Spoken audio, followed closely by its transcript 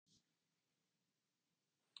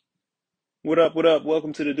What up, what up?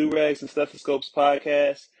 Welcome to the Do-Rags and Stethoscopes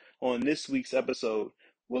podcast. On this week's episode,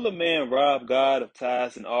 will a man rob God of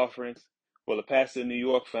tithes and offerings? Well, a pastor in New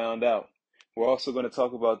York found out. We're also going to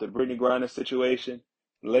talk about the Brittney Griner situation,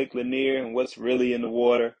 Lake Lanier and what's really in the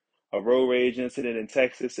water, a road rage incident in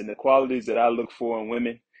Texas and the qualities that I look for in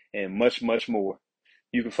women, and much, much more.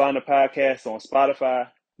 You can find the podcast on Spotify.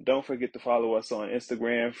 Don't forget to follow us on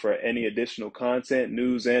Instagram for any additional content,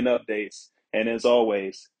 news, and updates. And as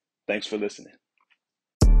always, thanks for listening.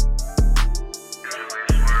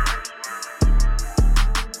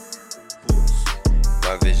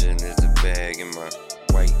 My vision is the bag in my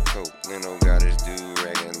white coat. Leno got his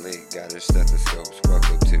do-rag and Lit got his stethoscopes.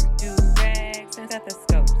 Welcome to Do-rags and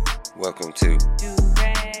stethoscopes. Welcome to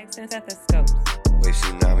Do-rags and stethoscopes. Wave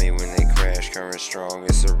tsunami when they crash, current strong,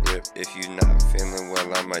 it's a rip. If you not feeling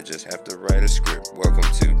well, I might just have to write a script. Welcome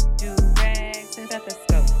to Do-rags and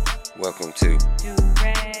stethoscopes. Welcome to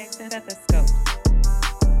Do-rags and stethoscopes.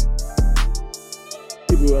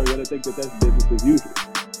 People are gonna think that that's business as usual.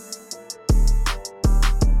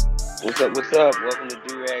 What's up? Welcome to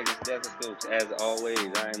Do-Rags and Stethoscopes. As always,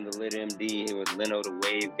 I am the Lit M.D. here with Leno, the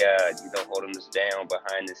Wave God. Holding us down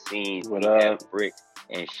behind the scenes. What we up? have Brick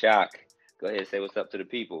and Shock. Go ahead and say what's up to the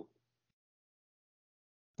people.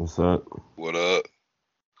 What's up? What up?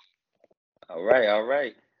 All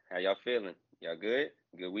right. How y'all feeling? Y'all good?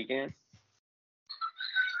 Good weekend?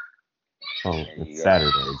 Oh, There you it's go.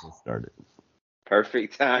 Saturday. It just started.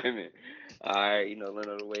 Perfect timing. All right,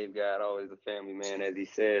 Leno, the Wave God, always a family man, as he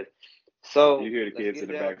says. So You hear the let's kids get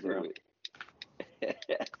in the down to background.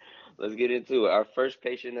 it. Let's get into it. Our first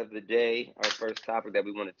patient of the day, our first topic that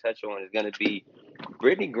we want to touch on is going to be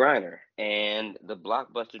Brittney Griner and the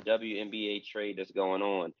blockbuster WNBA trade that's going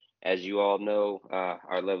on. As you all know,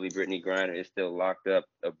 our lovely Brittney Griner is still locked up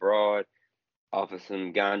abroad off of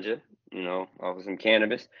some ganja, off of some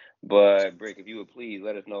cannabis. But Brick, if you would please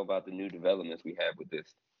let us know about the new developments we have with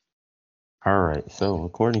this. All right, so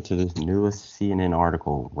according to this newest CNN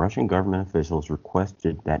article, Russian government officials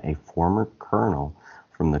requested that a former colonel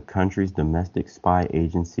from the country's domestic spy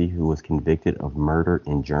agency who was convicted of murder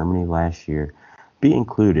in Germany last year be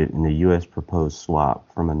included in the U.S. proposed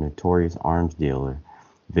swap from a notorious arms dealer,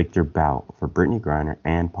 Victor Bout, for Brittney Griner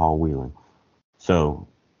and Paul Whelan. So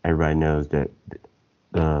everybody knows that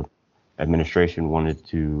the administration wanted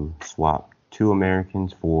to swap two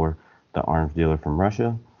Americans for the arms dealer from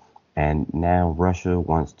Russia. And now Russia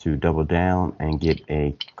wants to double down and get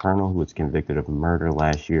a colonel who was convicted of murder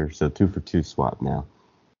last year. So 2-for-2 swap now.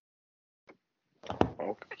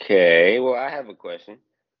 Okay, well, I have a question.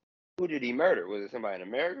 Who did he murder? Was it somebody in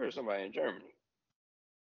America or somebody in Germany?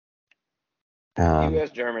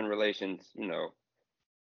 U.S.-German relations,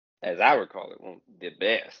 as I recall it, won't the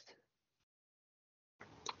best.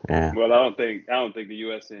 Yeah. Well, I don't think the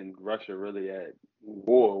U.S. and Russia really at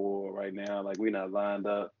war right now. Like, we're not lined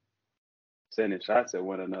up sending shots at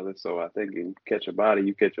one another. So I think you catch a body,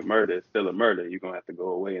 you catch a murder. It's still a murder. You're gonna have to go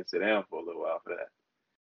away and sit down for a little while for that.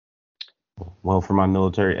 Well, for my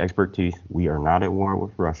military expertise, we are not at war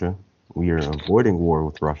with Russia. We are avoiding war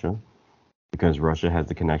with Russia because Russia has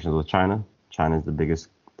the connections with China. China is the biggest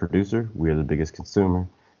producer. We are the biggest consumer.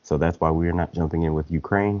 So that's why we are not jumping in with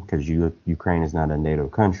Ukraine, because Ukraine is not a NATO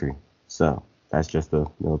country. So that's just the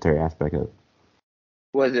military aspect of it.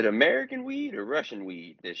 Was it American weed or Russian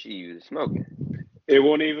weed that she was smoking? It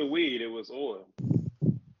wasn't even weed. It was oil.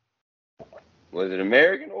 Was it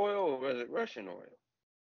American oil or was it Russian oil?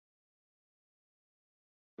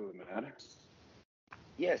 Doesn't matter.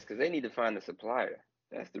 Yes, because they need to find a supplier.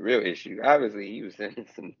 That's the real issue. Obviously, he was sending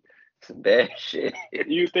some bad shit.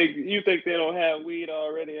 You think they don't have weed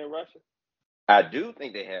already in Russia? I do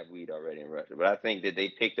think they have weed already in Russia, but I think that they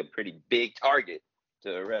picked a pretty big target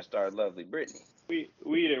to arrest our lovely Brittney.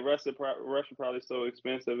 Weed in Russia probably so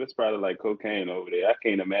expensive. It's probably like cocaine over there. I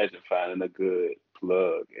can't imagine finding a good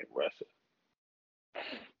plug in Russia.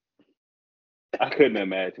 I couldn't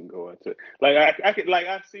imagine going to I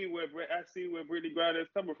see where Brittney Griner is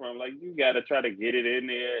coming from. Like, you got to try to get it in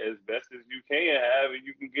there as best as you can, however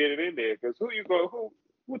you can get it in there. Because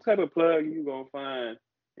what type of plug you gonna find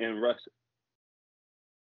in Russia?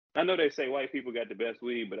 I know they say white people got the best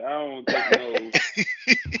weed, but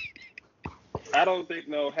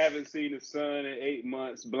haven't seen the sun in 8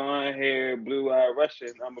 months, blonde hair, blue-eyed Russian,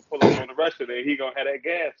 I'm going to pull up on the Russian and he going to have that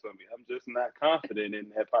gas for me. I'm just not confident in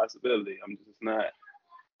that possibility.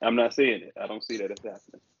 I'm not seeing it. I don't see that as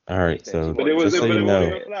happening. All right, so But But it just so you know,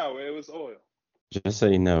 wasn't even flour. It was oil. just so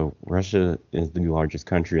you know, Russia is the largest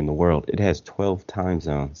country in the world. It has 12 time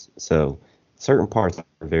zones. So certain parts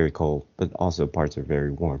are very cold, but also parts are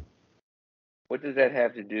very warm. What does that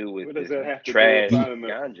have to do with What does this that have to do with trash finding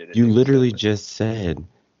ganja that You they were literally selling? just said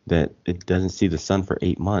that it doesn't see the sun for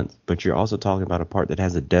 8 months, but you're also talking about a part that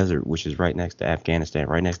has a desert, which is right next to Afghanistan,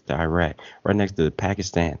 right next to Iraq, right next to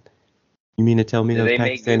Pakistan. You mean to tell me Do those they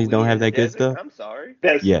make good Pakistanis don't weed in have the that good desert? stuff? I'm sorry.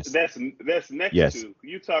 Yes, that's next yes. to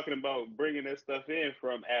you talking about bringing that stuff in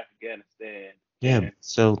from Afghanistan Yeah, and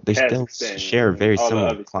so they still share a Kazakhstan and very all the similar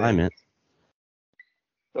other states. climate.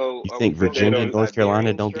 So You are we think smoking They on Virginia and that don't. North Carolina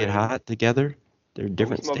Siberian don't get strain? hot together? They're Are we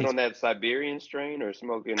different smoking states. on that Siberian strain or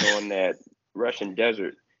smoking on that Russian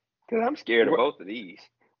desert? Because I'm scared of both of these.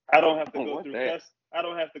 I don't have I to don't go want through that. I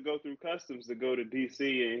don't have to go through customs to go to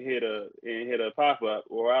DC and hit a pop up,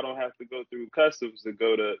 or I don't have to go through customs to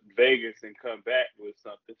go to Vegas and come back with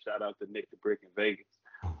something. Shout out to Nick the Brick in Vegas.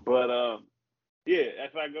 But yeah,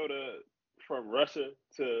 if I go from Russia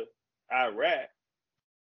to Iraq,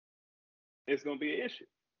 it's gonna be an issue.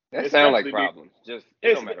 That sounds like Especially problems. Just it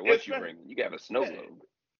it's don't matter what you especially bring. You got a snow globe.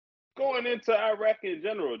 going into Iraq in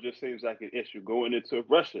general just seems like an issue. Going into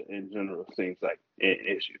Russia in general seems like an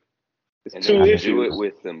issue. It's And two then you I do it issues.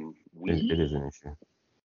 with some it weed. is an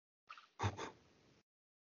issue.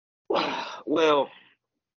 Well,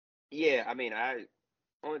 yeah. I mean,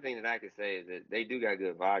 only thing that I can say is that they do got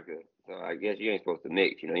good vodka. So I guess you ain't supposed to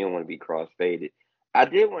mix. You know, you don't want to be cross-faded. I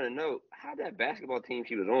did want to know how that basketball team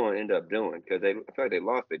she was on ended up doing because I feel like they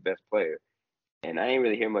lost their best player, and I ain't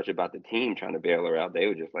really hear much about the team trying to bail her out. They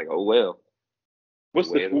were just like, "Oh well, the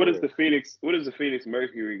way of the What is world." the Phoenix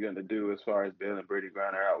Mercury gonna do as far as bailing Brittney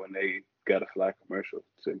Griner out when they got a fly commercial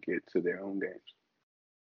to get to their own games?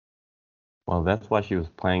 Well, that's why she was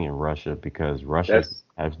playing in Russia, because Russia That's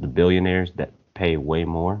has the billionaires that pay way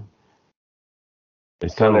more.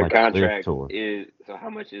 It's so kind of their like a live contract tour. is. So how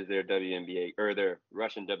much is their WNBA or their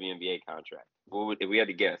Russian WNBA contract? If we had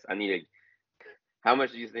to guess, I need a. How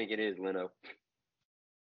much do you think it is, Leno?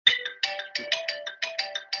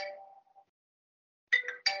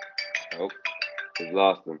 Oh, we've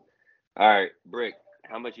lost them. All right, Brick.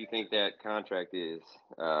 How much you think that contract is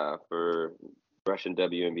for Russian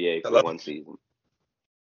WNBA for Hello? one season?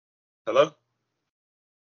 Hello?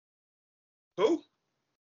 Who?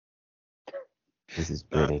 This is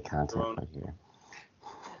Nah, grade A content wrong. right here.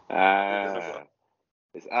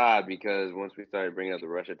 It's odd because once we started bringing up the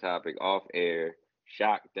Russia topic off air,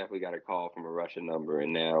 Shock definitely got a call from a Russian number,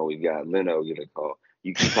 and now we've got Leno get a call.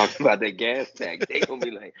 You keep talking about that gas tax, they gonna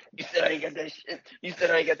be like, "You said I ain't got that shit. You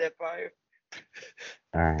said I ain't got that fire."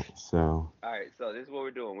 All right, so All right, so this is what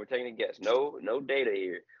we're doing. We're taking a guess. No data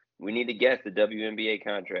here. We need to guess the WNBA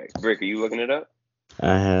contract. Brick, are you looking it up?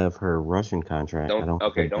 I have her Russian contract. I don't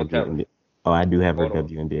have her Don't tell us. WNBA. Oh, I do have her Hold on.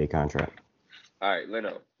 WNBA contract. All right,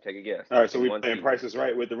 Leno, take a guess. All right, so In we one playing season. prices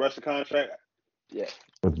right with the Russia contract. Yes.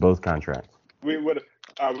 With both contracts.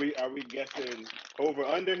 Are we guessing over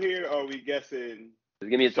under here, or are we guessing Just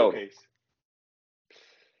give me a total. showcase?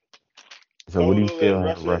 So what do you Total feel in her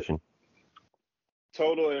Russia. Russian?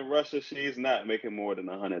 Total in Russia, she's not making more than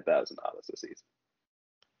 $100,000 a season.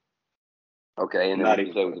 Okay, and then Not what did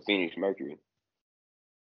you even say with close. the Phoenix Mercury?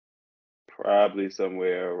 Probably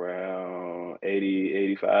somewhere around 80,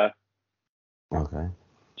 85. Okay.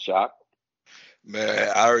 Shock? Man,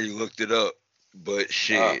 I already looked it up, but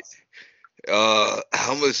shit.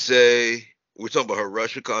 I'm gonna say we're talking about her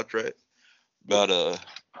Russia contract. About a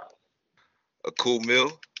cool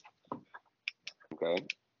meal. Okay.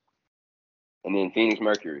 And then Phoenix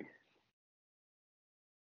Mercury.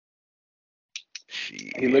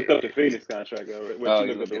 Shit. He looked up the Phoenix contract already. What Oh,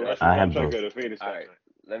 you you looked up looked the it up. Russian I have contract both. or the Phoenix All right. contract?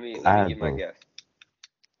 Let me I give have my both. guess.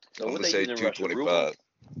 So I'm what gonna they say use in Russia? 225. Rubles?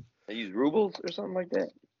 They use rubles or something like that?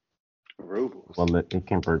 Rubles. Well, it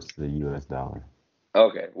converts to the U.S. dollar.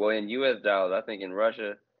 Okay. Well, in US dollars, I think in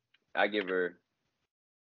Russia, I give her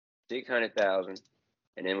 600,000,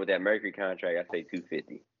 and then with that Mercury contract, I say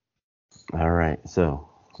 250. All right, so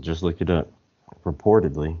just looked it up.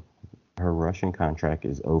 Reportedly, her Russian contract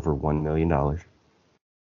is over $1 million,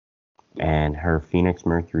 and her Phoenix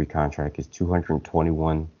Mercury contract is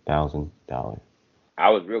 $221,000. I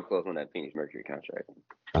was real close on that Phoenix Mercury contract.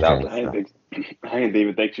 Okay, That was I didn't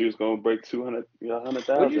even think she was gonna break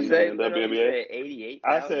 100,000 What'd you say, in Leno? You WNBA. said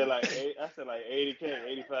 88,000? I said like 80K,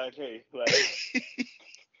 85K. Like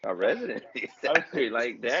A residency I'm, salary,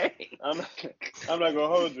 like dang. I'm not gonna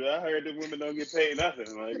hold you. I heard the women don't get paid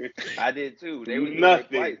nothing. Like I did too. They was doing their nothing.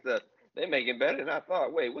 flight stuff. They making better than I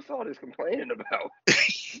thought. Wait, what's all this complaining about?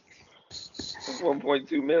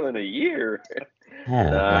 1.2 million a year. yeah, Nah,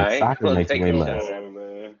 like I ain't soccer gonna makes take way a less. shot.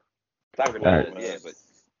 Man. Soccer All right. does, yeah, but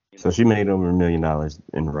you know. So she made over $1 million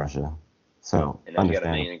in Russia. So And now she got $1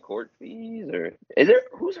 understandable. million in court fees, or is there?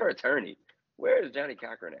 Who's her attorney? Where is Johnny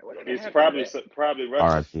Cochran at? Whatever It's happened to that? probably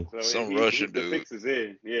Russian. R.I.P. So Some Russian the dude. fix is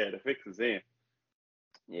in. Yeah, the fix is in.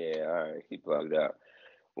 Yeah, all right. He plugged out.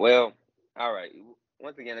 Well, all right.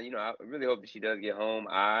 Once again, I really hope that she does get home.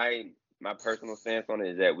 My personal stance on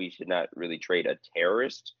it is that we should not really trade a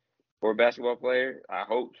terrorist for a basketball player. I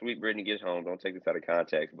hope Sweet Brittney gets home. Don't take this out of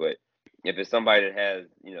context, but if it's somebody that has,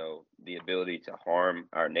 the ability to harm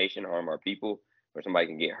our nation, harm our people, or somebody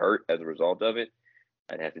can get hurt as a result of it,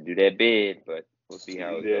 I'd have to do that bid, but we'll see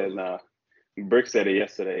how it goes. Nah. Brick said it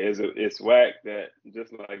yesterday. It's whack that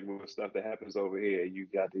just like with stuff that happens over here, you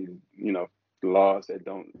got these, laws that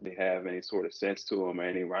don't have any sort of sense to them or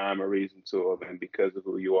any rhyme or reason to them, and because of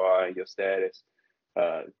who you are and your status,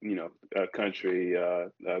 a country,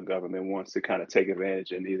 a government wants to kind of take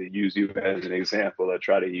advantage and either use you as an example or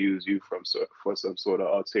try to use you for some sort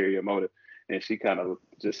of ulterior motive. And she kind of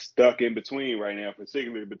just stuck in between right now,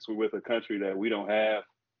 particularly with a country that we don't have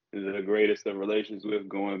the greatest of relations with,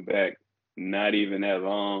 going back not even that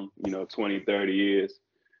long, 20, 30 years.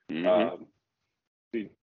 Mm-hmm.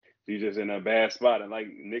 She's just in a bad spot. And like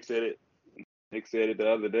Nick said it the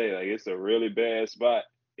other day, like it's a really bad spot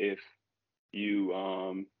if you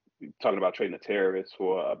talking about trading a terrorist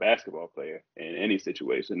for a basketball player in any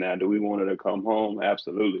situation. Now, do we want her to come home?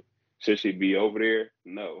 Absolutely. Should she be over there?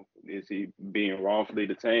 No. Is he being wrongfully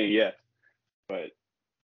detained? Yes. But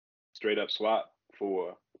straight up swap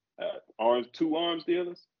for two arms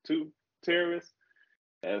dealers, two terrorists,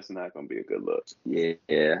 that's not going to be a good look.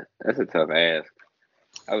 Yeah, that's a tough ask.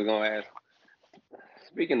 I was going to ask,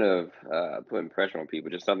 speaking of putting pressure on people,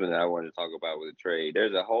 just something that I wanted to talk about with the trade.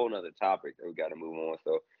 There's a whole nother topic that we got to move on.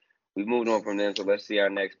 So we moved on from them. So let's see our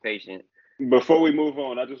next patient. Before we move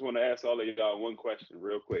on, I just want to ask all of y'all one question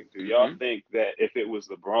real quick. Do y'all think that if it was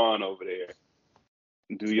LeBron over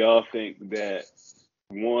there, do y'all think that,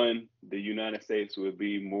 one, the United States would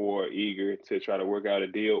be more eager to try to work out a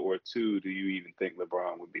deal, or two, do you even think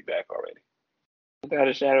LeBron would be back already? Without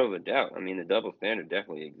a shadow of a doubt. I mean, the double standard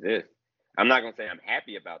definitely exists. I'm not going to say I'm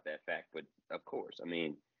happy about that fact, but of course. I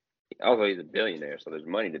mean, although he's a billionaire, so there's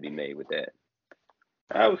money to be made with that.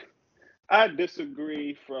 I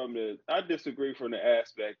disagree from the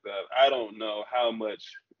aspect of I don't know how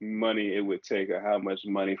much money it would take or how much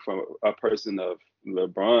money from a person of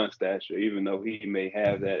LeBron's stature, even though he may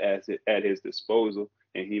have that asset at his disposal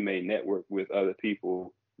and he may network with other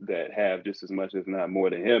people that have just as much, if not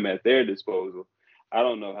more than him at their disposal. I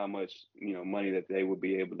don't know how much, money that they would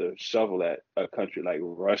be able to shovel at a country like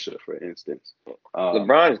Russia, for instance.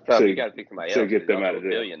 LeBron is tough. You got to pick somebody else to get them out of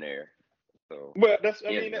there. Billionaire. So, well, that's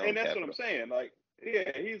what I'm saying. Like,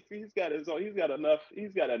 yeah, he's got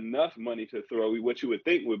enough money to throw. What you would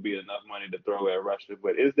think would be enough money to throw at Russia,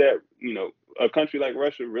 but is that a country like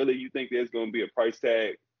Russia really? You think there's going to be a price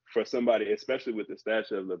tag for somebody, especially with the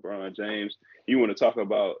stature of LeBron James? You want to talk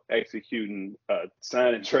about executing a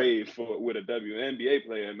sign and trade with a WNBA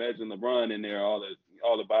player? Imagine LeBron in there, all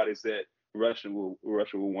the bodies that Russia will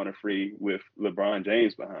want to free with LeBron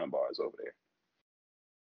James behind bars over there.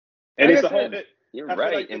 And it's a whole. You're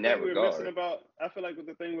right in that regard. I feel like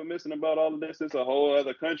the thing we're missing about all of this is a whole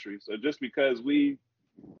other country. So just because we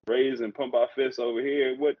raise and pump our fists over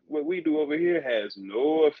here, what we do over here has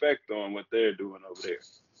no effect on what they're doing over there.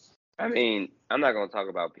 I mean, I'm not going to talk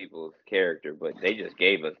about people's character, but they just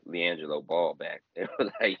gave us LiAngelo Ball back. They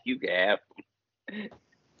were like, you can have him.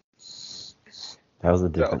 That was a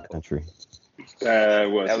different country. That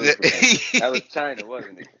was China,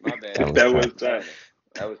 wasn't it? My bad. That was China.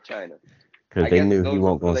 That was China. Because they knew he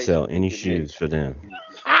wasn't going to sell any shoes for them.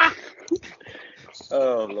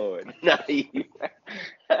 Oh, Lord.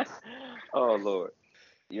 Oh, Lord.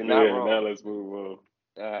 You're not wrong. Now let's move on.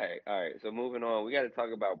 All right. So moving on, we got to talk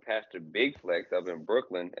about Pastor Big Flex up in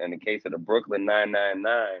Brooklyn and the case of the Brooklyn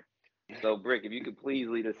 999. So, Brick, if you could please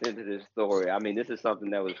lead us into this story. I mean, this is something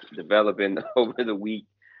that was developing over the week.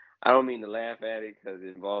 I don't mean to laugh at it because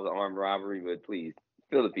it involves an armed robbery, but please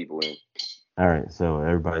fill the people in. All right, so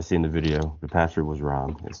everybody's seen the video. The pastor was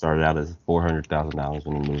robbed. It started out as $400,000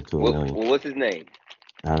 and he moved to $1 million. Well, what's his name?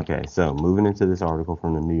 Okay, so moving into this article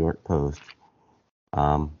from the New York Post,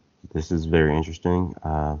 this is very interesting.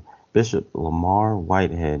 Bishop Lamar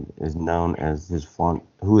Whitehead is known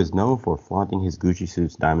for flaunting his Gucci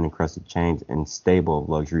suits, diamond-encrusted chains, and stable of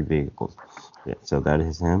luxury vehicles. Yeah, so that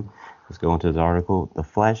is him. Let's go into the article. The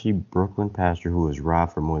flashy Brooklyn pastor who was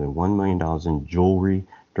robbed for more than $1 million in jewelry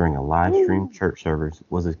during a live stream church service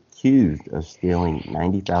was accused of stealing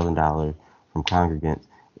 $90,000 from congregants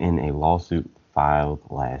in a lawsuit filed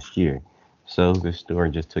last year. So this story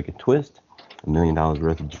just took a twist. $1 million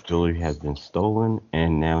worth of jewelry has been stolen,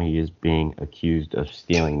 and now he is being accused of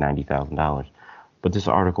stealing $90,000. But this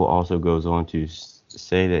article also goes on to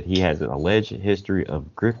say that he has an alleged history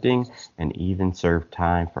of grifting and even served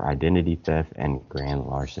time for identity theft and grand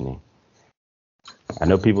larceny. I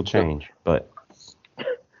know people change, but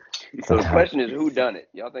So the question is, who done it?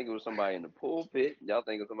 Y'all think it was somebody in the pulpit? Y'all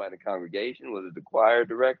think it was somebody in the congregation? Was it the choir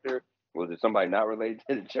director? Was it somebody not related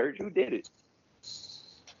to the church? Who did it?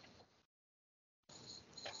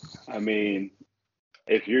 I mean,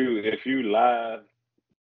 if you live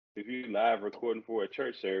recording for a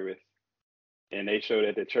church service and they show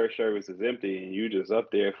that the church service is empty and you just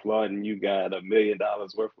up there flaunting you got $1 million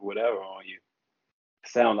worth of whatever on you,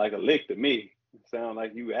 sound like a lick to me. Sound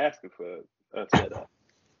like you asking for a setup.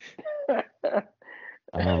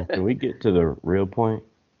 Can we get to the real point?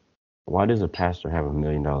 Why does a pastor have $1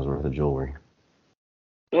 million worth of jewelry?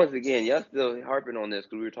 Once again, y'all still harping on this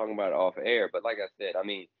because we were talking about it off air. But like I said, I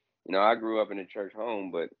mean, I grew up in a church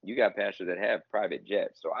home, but you got pastors that have private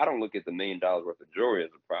jets. So I don't look at the $1 million worth of jewelry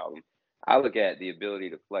as a problem. I look at the ability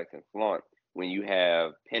to flex and flaunt when you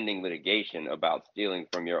have pending litigation about stealing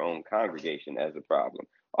from your own congregation as a problem.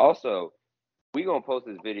 Also, we're going to post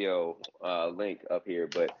this video link up here,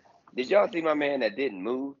 but did y'all see my man that didn't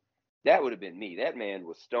move? That would have been me. That man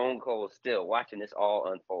was stone cold still watching this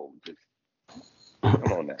all unfold. Just,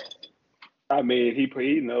 come on now. I mean,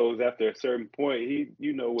 he knows after a certain point,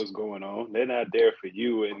 you know what's going on. They're not there for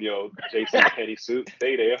you in your Jason Petty suit.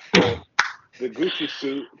 They there for the Gucci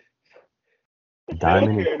suit.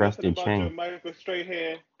 Diamond They don't care nothing encrusted about your chain. Michael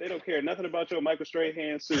Strahan. They don't care nothing about your Michael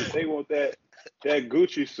Strahan suit. They want that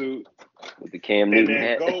Gucci suit With the Cam and Newton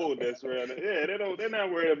that hat. gold that's around it. Yeah, they're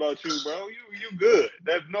not worried about you, bro. You good.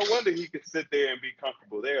 That's no wonder he could sit there and be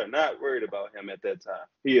comfortable. They are not worried about him at that time.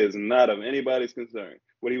 He is not of anybody's concern.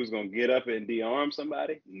 What, he was gonna get up and de-arm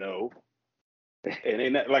somebody? No. And they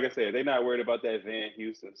not, like I said, they're not worried about that Van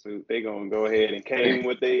Houston suit. They gonna go ahead and came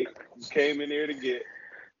what they came in there to get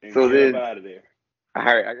and So get up then, out of there. all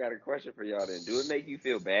right, I got a question for y'all then. Do it make you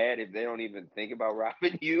feel bad if they don't even think about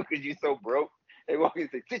robbing you because you're so broke? They walk in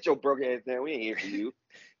and say, sit your broke ass down. We ain't here for you.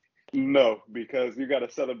 No, because you got to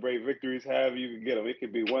celebrate victories however you can get them. It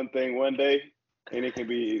could be one thing one day, and it can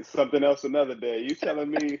be something else another day. You telling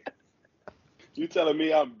me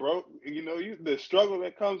I'm broke? The struggle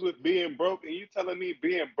that comes with being broke, and you telling me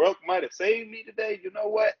being broke might have saved me today? You know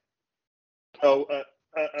what? Oh,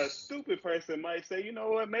 a stupid person might say, you know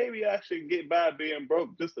what? Maybe I should get by being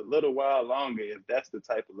broke just a little while longer if that's the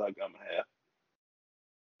type of luck I'm gonna have.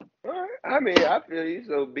 All right. I mean, I feel you.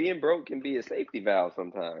 So being broke can be a safety valve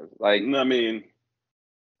sometimes. Like, I mean,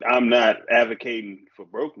 I'm not advocating for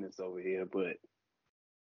brokenness over here, but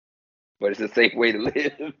it's a safe way to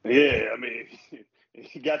live. yeah, I mean,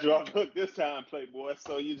 he got you off the hook this time, Playboy.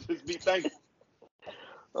 So you just be thankful.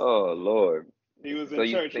 Oh Lord. He was So in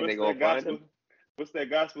you church. think What's they gonna that find gospel? him? What's that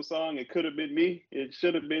gospel song? It could have been me. It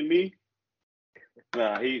should have been me.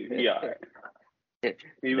 Nah, he all right.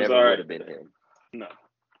 He was Never all would right. have been him. No.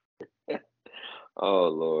 Oh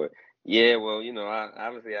Lord. Yeah, well,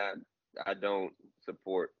 I don't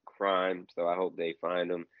support crime, so I hope they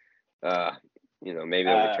find him. Maybe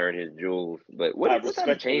they'll return his jewels. But what type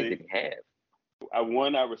of chains did he have?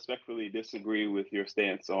 I respectfully disagree with your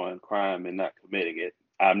stance on crime and not committing it.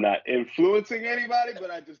 I'm not influencing anybody,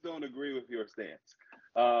 but I just don't agree with your stance.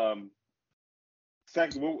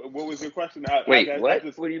 Second, what was your question? Wait, what?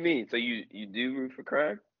 What do you mean? So you do root for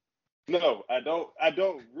crime? No, I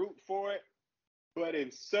don't root for it, but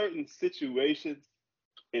in certain situations,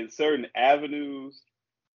 in certain avenues,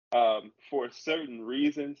 for certain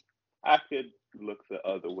reasons, I could look the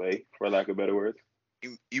other way, for lack of better words.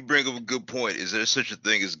 You bring up a good point. Is there such a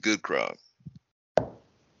thing as good crime?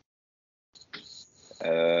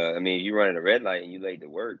 I mean, you running a red light and you late to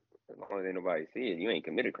work, as long as ain't nobody see it, you ain't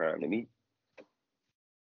committed crime to me.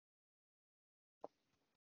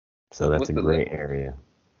 So that's a gray area.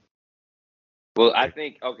 Well, I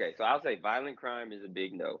think, okay, so I'll say violent crime is a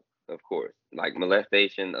big no, of course. Like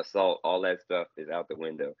molestation, assault, all that stuff is out the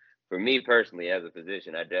window. For me personally, as a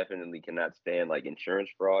physician, I definitely cannot stand like insurance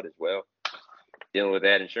fraud as well. Dealing with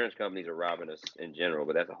that, insurance companies are robbing us in general,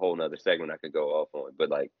 but that's a whole nother segment I could go off on. But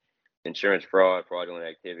like insurance fraud, fraudulent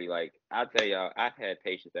activity, like I'll tell y'all, I've had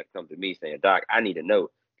patients that come to me saying, Doc, I need a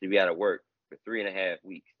note to be out of work for 3.5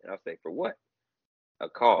 weeks. And I'll say, for what? A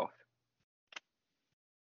cough.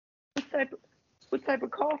 What type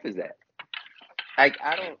of cough is that? Like,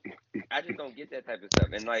 I just don't get that type of stuff.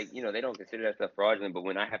 And like, they don't consider that stuff fraudulent, but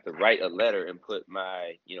when I have to write a letter and put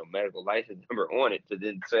my, medical license number on it to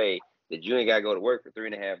then say that you ain't got to go to work for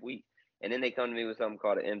 3.5 weeks. And then they come to me with something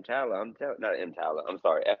called an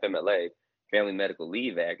FMLA, Family Medical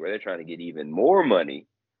Leave Act, where they're trying to get even more money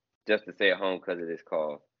just to stay at home because of this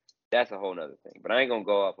cough. That's a whole nother thing. But I ain't gonna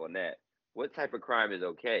go off on that. What type of crime is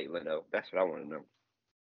okay, Leno? That's what I want to know.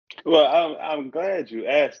 Well, I'm glad you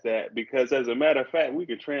asked that because, as a matter of fact, we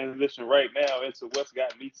could transition right now into what's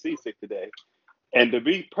got me seasick today. And to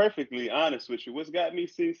be perfectly honest with you, what's got me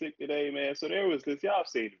seasick today, man? So there was this, y'all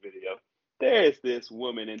seen the video. There is this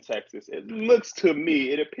woman in Texas. It looks to me,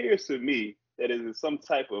 it appears to me that it is some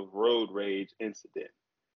type of road rage incident.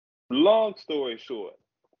 Long story short,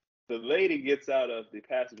 the lady gets out of the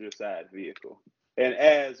passenger side vehicle. And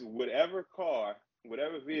as whatever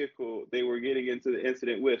vehicle they were getting into the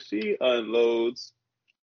incident with, she unloads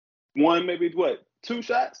one, maybe what, 2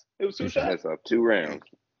 shots? It was 2 shots? That's off 2 rounds.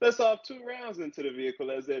 That's off 2 rounds into the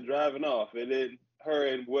vehicle as they're driving off. And then her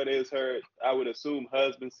and what is her, I would assume,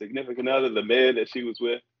 husband, significant other, the man that she was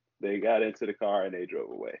with, they got into the car and they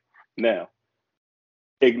drove away. Now,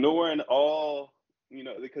 ignoring all,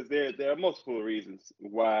 because there are multiple reasons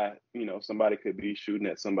why, somebody could be shooting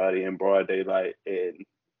at somebody in broad daylight in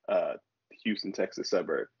Houston, Texas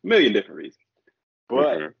suburb. A million different reasons.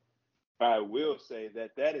 But I will say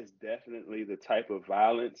that that is definitely the type of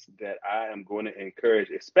violence that I am going to encourage,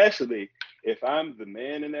 especially if I'm the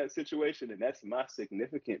man in that situation and that's my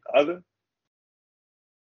significant other.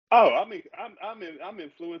 Oh, I mean, I'm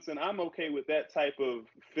influencing. I'm okay with that type of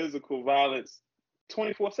physical violence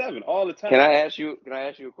 24/7 all the time. Can I ask you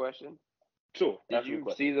a question? Sure. Did you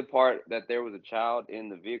see the part that there was a child in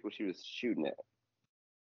the vehicle she was shooting at?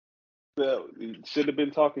 Well, you should have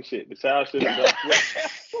been talking shit. The child should have done.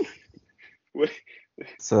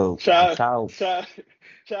 So child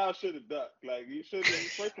should have ducked. Like, you should have.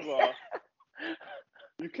 First of all,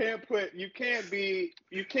 you can't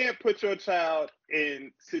put your child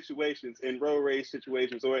in road rage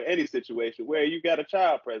situations, or in any situation where you got a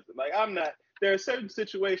child present. Like, there are certain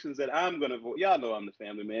situations that I'm gonna avoid. Y'all know I'm the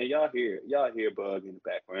family man. Y'all hear Bug in the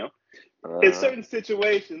background. In certain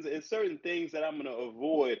situations, in certain things that I'm gonna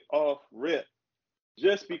avoid off rip,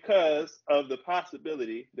 just because of the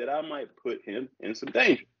possibility that I might put him in some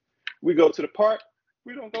danger. We go to the park.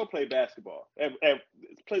 We don't go play basketball. At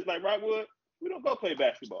places like Rockwood, we don't go play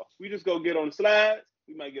basketball. We just go get on the slides.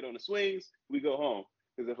 We might get on the swings. We go home.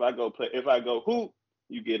 Because if I go hoop,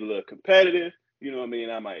 you get a little competitive. You know what I mean?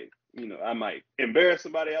 I might embarrass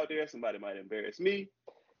somebody out there. Somebody might embarrass me.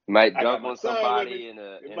 You might dunk on somebody in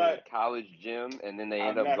a college gym, and then they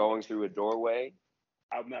end up going through a doorway.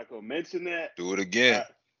 I'm not gonna mention that. Do it again.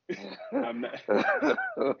 I'm not.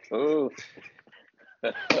 Ooh,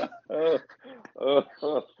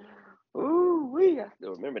 I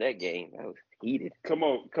still remember that game. That was heated. Come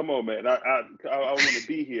on, man. I want to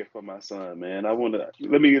be here for my son, man. I want to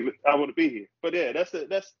be here. But yeah, that's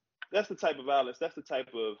the type of violence. That's the type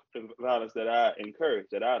of violence that I encourage,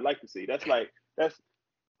 that I'd like to see. That's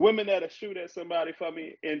women that'll shoot at somebody for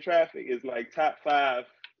me in traffic is like top 5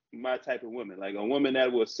 my type of woman. Like a woman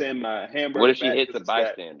that will send my hamburger. What if she hits a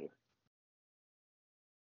bystander?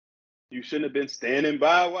 You shouldn't have been standing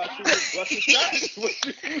by while she was busting shots. What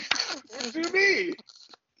you mean?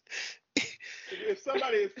 If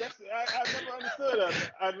somebody I never understood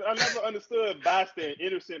that. I never understood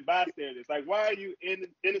innocent bystanders. Like, why are you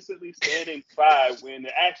innocently standing by when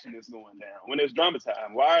the action is going down? When there's drama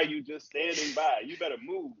time, why are you just standing by? You better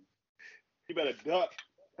move. You better duck.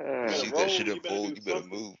 See that shit unfold. You better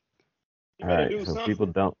move. All right, so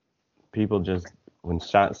something. People just, when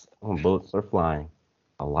bullets are flying,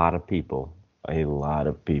 a lot of people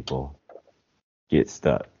get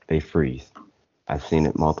stuck. They freeze. I've seen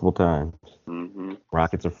it multiple times. Mm-hmm.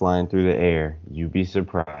 Rockets are flying through the air. You'd be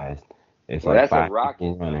surprised. It's well, like that's a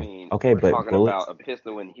rocket. I mean, okay, we're talking about a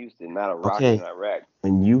pistol in Houston, not a rocket in Iraq.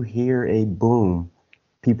 When you hear a boom,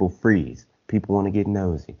 people freeze. People want to get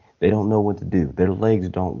nosy. They don't know what to do. Their legs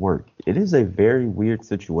don't work. It is a very weird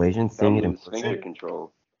situation. Seeing it in finger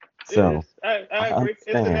control. So I agree.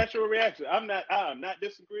 It's a natural reaction. I'm not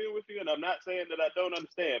disagreeing with you, and I'm not saying that I don't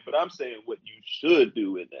understand, but I'm saying what you should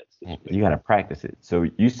do in that situation. You got to practice it. So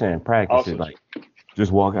you saying practice also, it, like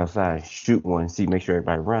just walk outside, shoot one, make sure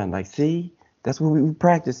everybody run. Like, see, that's what we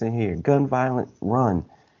practicing here. Gun violence, run.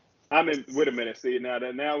 Wait a minute. See,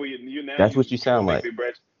 that's what you sound like.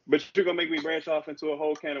 But you're gonna make me branch off into a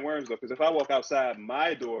whole can of worms, though. Because if I walk outside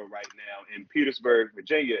my door right now in Petersburg,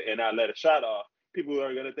 Virginia, and I let a shot off, people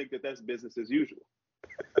are gonna think that that's business as usual.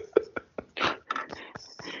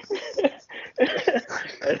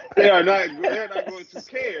 They're not going to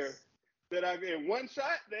care that I get one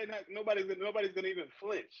shot. Nobody's gonna even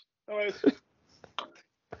flinch. Nobody's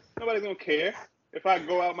gonna care if I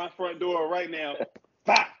go out my front door right now.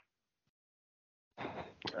 Bah!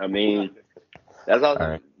 I mean, that's also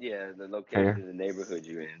right. the location of the neighborhood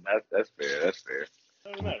you're in. That's fair.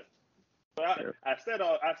 Doesn't matter. I said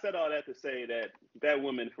all that to say that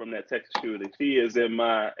woman from that Texas shooting, she is in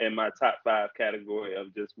my top 5 category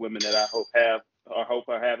of just women that I hope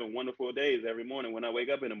are having wonderful days every morning when I wake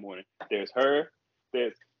up in the morning. There's her.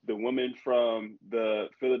 There's the woman from the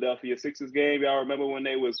Philadelphia Sixers game. Y'all remember when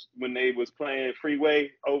they was playing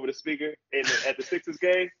Freeway over the speaker at the Sixers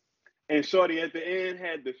game? And Shorty at the end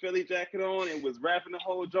had the Philly jacket on and was rapping the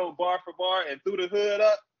whole joke bar for bar and threw the hood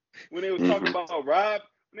up when they was talking about Rob.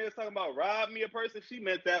 When they was talking about rob me a person, she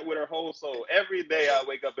meant that with her whole soul. Every day I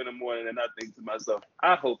wake up in the morning and I think to myself,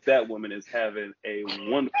 I hope that woman is having a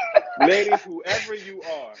wonderful ladies, whoever you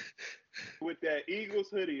are, with that Eagles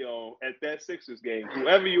hoodie on at that Sixers game,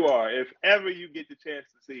 whoever you are, if ever you get the chance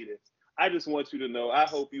to see this, I just want you to know I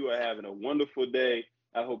hope you are having a wonderful day.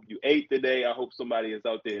 I hope you ate today. I hope somebody is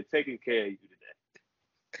out there taking care of you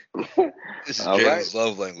today. This is All Jalen's right.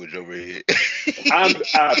 love language over here. I'm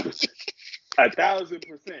 1,000%.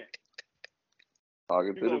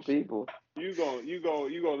 Talking to the people. You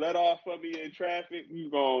gonna let off of me in traffic. You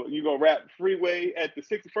gonna rap Freeway at the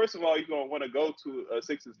Sixers. First of all, you gonna want to go to a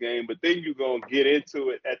Sixers game, but then you gonna get into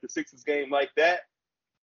it at the Sixers game like that.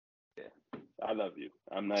 Yeah, I love you.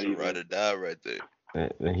 I'm not It's even a ride or die right there.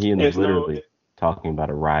 He is literally talking about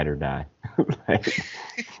a ride or die. Like,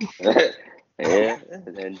 Yeah,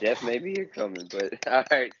 and death may be here coming. But all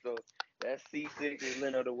right, so that's C6 and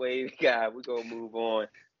Leno, the wave guy. We're gonna move on.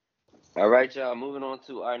 All right, y'all. Moving on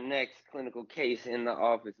to our next clinical case in the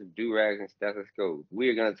office of do-rags and stethoscopes. We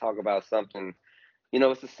are going to talk about something.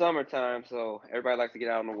 It's the summertime, so everybody likes to get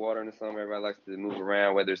out on the water in the summer. Everybody likes to move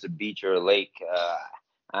around, whether it's a beach or a lake.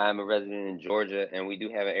 I'm a resident in Georgia, and we do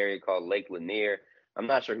have an area called Lake Lanier. I'm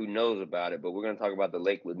not sure who knows about it, but we're going to talk about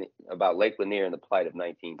Lake Lanier and the plight of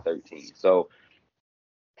 1913. So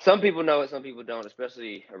some people know it, some people don't,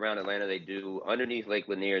 especially around Atlanta. They do. Underneath Lake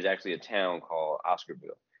Lanier is actually a town called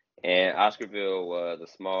Oscarville. And Oscarville was a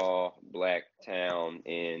small black town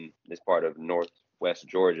in this part of northwest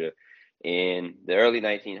Georgia in the early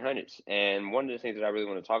 1900s. And one of the things that I really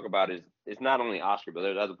want to talk about is it's not only Oscarville.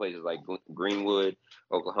 There's other places like Greenwood,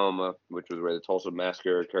 Oklahoma, which was where the Tulsa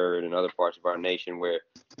Massacre occurred, and other parts of our nation where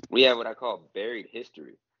we have what I call buried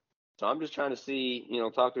history. So I'm just trying to see,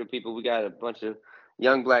 talk to the people. We got a bunch of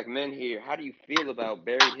young black men here. How do you feel about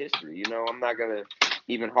buried history? I'm not going to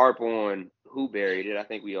even harp on who buried it. I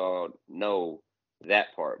think we all know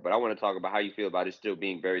that part. But I want to talk about how you feel about it still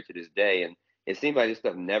being buried to this day. And it seems like this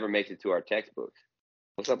stuff never makes it to our textbooks.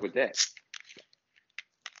 What's up with that?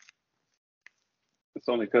 It's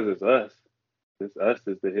only because it's us. It's us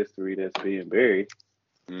is the history that's being buried.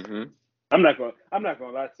 Mm-hmm. I'm not gonna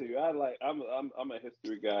lie to you. I'm a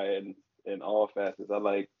history guy in all facets. I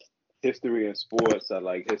like history in sports. I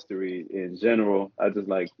like history in general. I just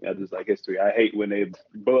like history. I hate when they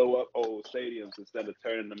blow up old stadiums instead of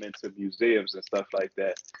turning them into museums and stuff like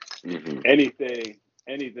that. Mm-hmm.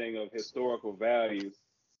 Anything of historical value,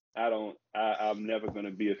 I'm never gonna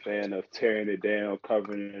be a fan of tearing it down,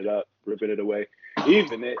 covering it up, ripping it away.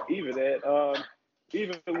 Even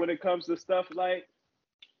when it comes to stuff like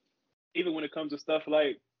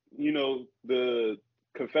the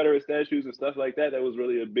Confederate statues and stuff like that, that was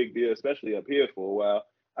really a big deal, especially up here for a while.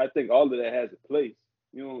 I think all of that has a place.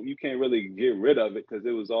 You can't really get rid of it because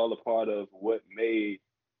it was all a part of what made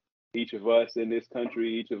each of us in this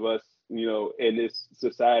country, each of us, in this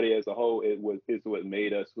society as a whole. It's what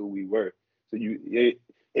made us who we were. So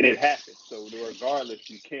it happened. So regardless,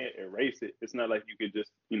 you can't erase it. It's not like you could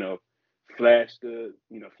just, flash the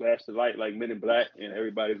light like Men in Black and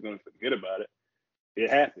everybody's gonna forget about it. It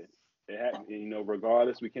happened. And,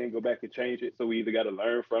 regardless, we can't go back and change it. So we either got to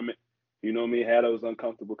learn from it, have those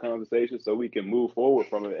uncomfortable conversations so we can move forward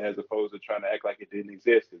from it as opposed to trying to act like it didn't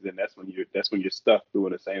exist. Because then that's when you're stuck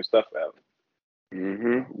doing the same stuff out.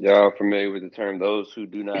 Mm-hmm. Y'all familiar with the term, those who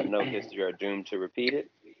do not know history are doomed to repeat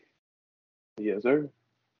it? Yes, sir.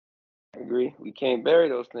 I agree. We can't bury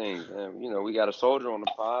those things. We got a soldier on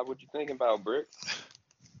the pod. What you thinking about, Britt?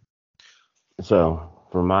 so,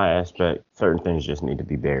 from my aspect, certain things just need to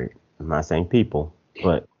be buried. I'm not saying people,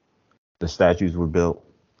 but the statues were built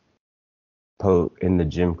in the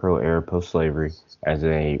Jim Crow era, post-slavery, as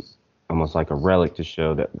almost like a relic to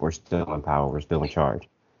show that we're still in power, we're still in charge.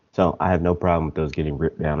 So I have no problem with those getting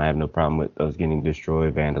ripped down. I have no problem with those getting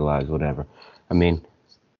destroyed, vandalized, whatever. I mean,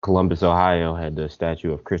 Columbus, Ohio had the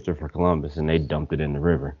statue of Christopher Columbus, and they dumped it in the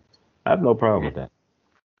river. I have no problem with that.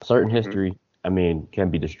 Certain history, can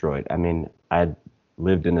be destroyed. I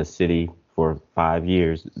lived in a city for 5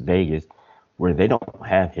 years, Vegas, where they don't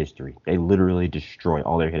have history. They literally destroy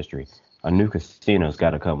all their history. A new casino's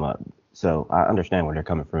got to come up. So I understand where they're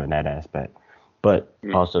coming from in that aspect. But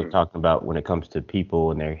also Mm-hmm. talking about when it comes to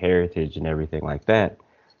people and their heritage and everything like that,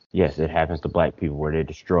 yes, it happens to black people where they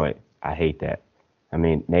destroy it. I hate that. I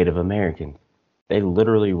mean, Native Americans, they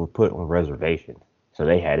literally were put on reservations, so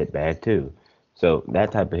they had it bad too. So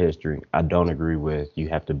that type of history, I don't agree with. You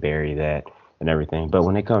have to bury that and everything. But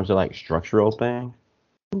when it comes to like structural things,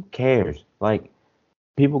 who cares? Like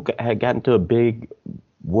people had gotten to a big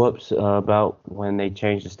whoops about when they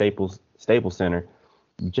changed the Staples Center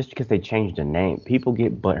just because they changed the name. People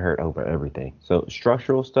get butthurt over everything. So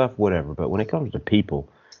structural stuff, whatever. But when it comes to people,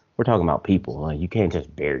 we're talking about people. Like you can't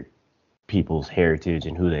just bury people's heritage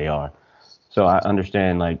and who they are. So I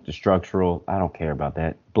understand like the structural. I don't care about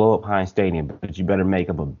that. Blow up Heinz Stadium, but you better make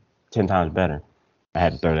them 10 times better. I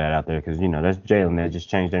had to throw that out there because that's Jalen. They just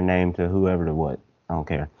changed their name to whoever to what. I don't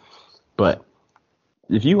care. But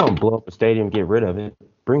if you want to blow up a stadium, get rid of it.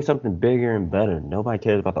 Bring something bigger and better. Nobody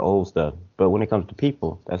cares about the old stuff. But when it comes to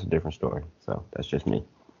people, that's a different story. So that's just me.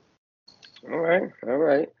 All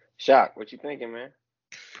right. Shock, what you thinking, man?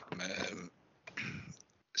 Man,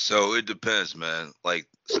 so it depends, man. Like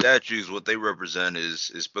statues, what they represent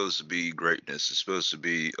is supposed to be greatness. It's supposed to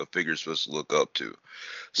be a figure supposed to look up to.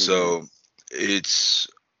 So it's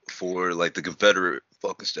for like the Confederate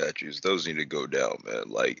fucking statues. Those need to go down, man.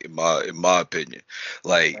 Like in my opinion, I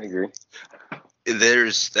like agree.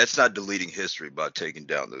 that's not deleting history by taking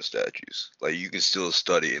down those statues. Like you can still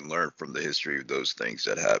study and learn from the history of those things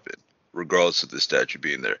that happened, regardless of the statue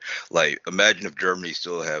being there. Like imagine if Germany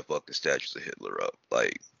still had fucking statues of Hitler up.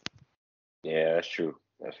 Like Yeah, that's true.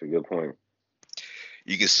 That's a good point.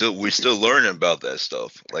 we're still learning about that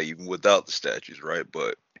stuff, like even without the statues, right?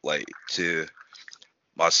 But like to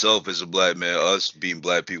myself as a black man, us being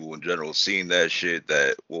black people in general, seeing that shit,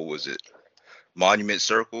 that what was it, Monument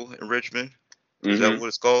Circle in Richmond? Is that Mm-hmm. what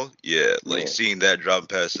it's called? Yeah, like Yeah. seeing that driving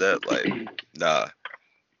past that, like, nah,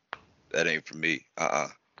 that ain't for me.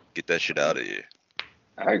 Get that shit out of here.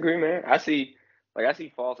 I agree, man. I see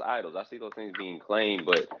false idols. I see those things being claimed,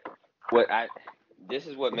 but what I this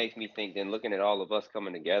is what makes me think then looking at all of us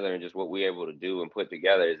coming together and just what we're able to do and put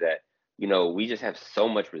together is that, we just have so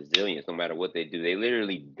much resilience no matter what they do. They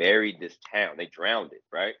literally buried this town. They drowned it,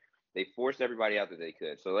 right? They forced everybody out that they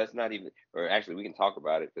could. So let's not even, or actually we can talk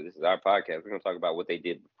about it because this is our podcast. We're going to talk about what they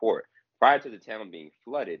did before it. Prior to the town being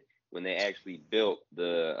flooded, when they actually built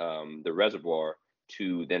the reservoir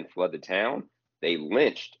to then flood the town, they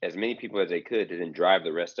lynched as many people as they could to then drive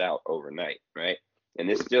the rest out overnight, right? And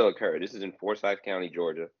this still occurred. This is in Forsyth County,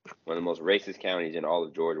 Georgia, one of the most racist counties in all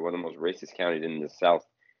of Georgia, one of the most racist counties in the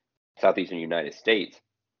southeastern United States.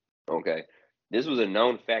 Okay, this was a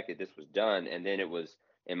known fact that this was done, and then it was,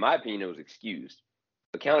 in my opinion, it was excused.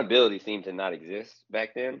 Accountability seemed to not exist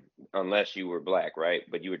back then, unless you were black, right?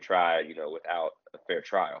 But you were tried, without a fair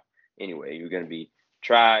trial. Anyway, you were going to be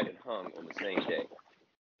tried and hung on the same day.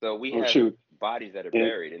 So we Oh have shoot. bodies that are And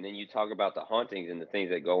buried, and then you talk about the hauntings and the things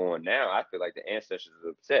that go on now. I feel like the ancestors are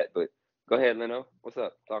upset. But go ahead, Leno. What's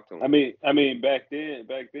up? Talk to him. I mean, back then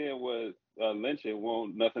was lynching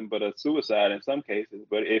won't nothing but a suicide in some cases.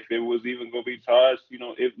 But if it was even going to be charged,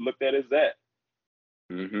 it looked at as that.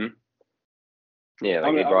 Mm-hmm. Yeah, I like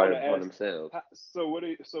mean, they I brought want it to upon ask. themselves. So what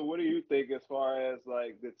do you think as far as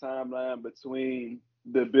like the timeline between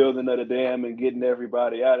the building of the dam and getting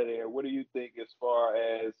everybody out of there? What do you think as far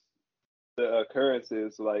as the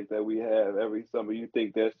occurrences like that we have every summer? You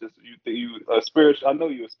think that's just you think you a spiritual? I know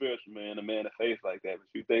you're a spiritual man, a man of faith like that, but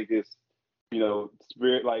you think it's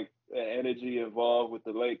spirit like energy involved with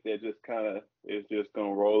the lake that just kind of is just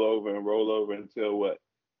gonna roll over until what?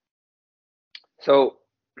 So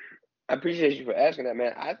I appreciate you for asking that,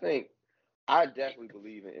 man. I definitely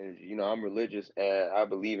believe in energy. I'm religious and I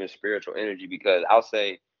believe in spiritual energy because I'll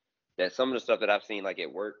say that some of the stuff that I've seen, like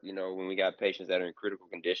at work, when we got patients that are in critical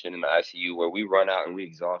condition in the ICU, where we run out and we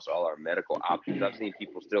exhaust all our medical options, I've seen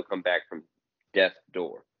people still come back from death's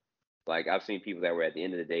door. Like I've seen people that were at the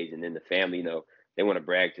end of the days, and then the family, they want to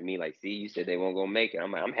brag to me, like, "See, you said they won't go make it."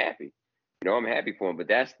 I'm like, I'm happy. I'm happy for them, but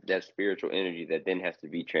that's that spiritual energy that then has to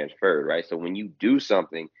be transferred, right? So when you do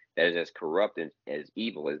something that is as corrupt and as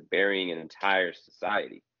evil as burying an entire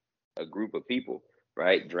society, a group of people,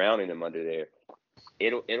 right, drowning them under there,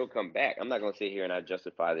 it'll come back. I'm not gonna sit here and I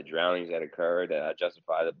justify the drownings that occurred, that I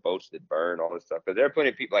justify the boats that burn, all this stuff, because there are plenty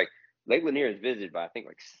of people. Like Lake Lanier is visited by I think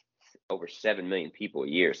like over 7 million people a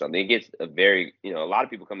year. So it gets a lot of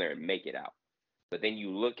people come there and make it out. But then you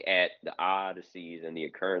look at the oddities and the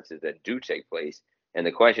occurrences that do take place, and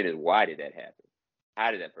the question is, why did that happen?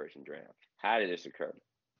 How did that person drown? How did this occur?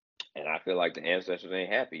 And I feel like the ancestors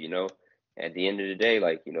ain't happy. At the end of the day,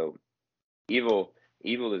 like evil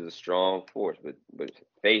evil is a strong force, but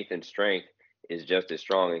faith and strength is just as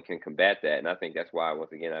strong and can combat that. And I think that's why,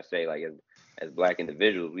 once again, I say, like, as Black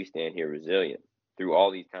individuals, we stand here resilient through all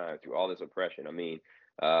these times, through all this oppression. I mean,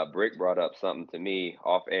 Brick brought up something to me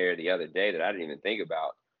off air the other day that I didn't even think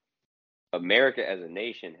about. America as a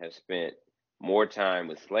nation has spent more time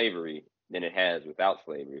with slavery than it has without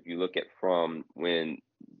slavery. If you look at from when,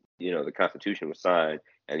 the Constitution was signed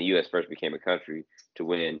and the U.S. first became a country to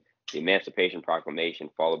when the Emancipation Proclamation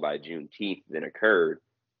followed by Juneteenth then occurred,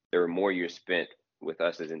 there were more years spent with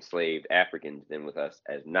us as enslaved Africans than with us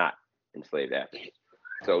as not enslaved Africans.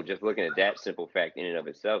 So just looking at that simple fact in and of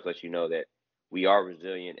itself lets you know that we are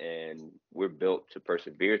resilient and we're built to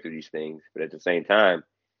persevere through these things. But at the same time,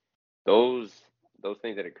 those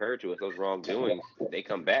things that occur to us, those wrongdoings, they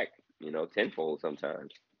come back, tenfold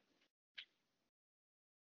sometimes.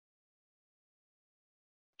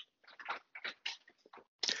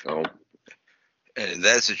 So, and in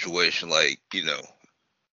that situation, like,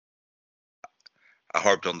 I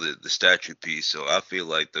harped on the statue piece, so I feel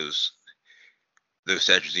like those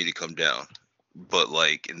statues need to come down. But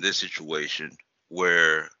like in this situation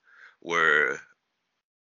where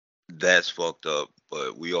that's fucked up,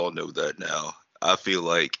 but we all know that now. I feel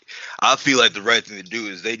like the right thing to do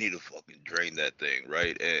is they need to fucking drain that thing,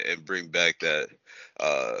 right? And bring back that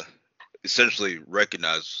essentially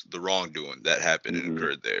recognize the wrongdoing that happened and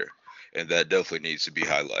occurred there. And that definitely needs to be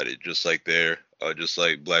highlighted, just like just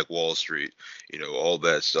like Black Wall Street, all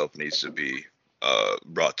that stuff needs to be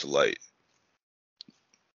brought to light.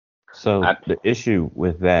 So the issue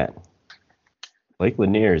with that, Lake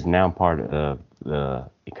Lanier is now part of the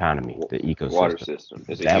economy, the ecosystem. Water system.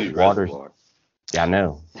 It's a huge reservoir. Yeah, I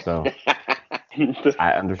know. So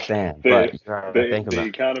I understand, but you gotta think about the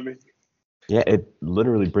economy. Yeah, it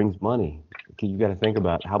literally brings money. You got to think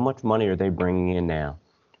about how much money are they bringing in now,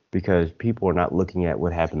 because people are not looking at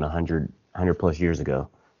what happened 100 plus years ago.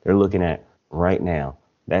 They're looking at right now.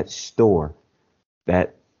 That store,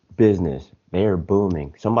 that business, they are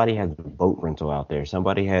booming. Somebody has a boat rental out there.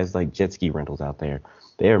 Somebody has like jet ski rentals out there.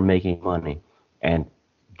 They are making money, and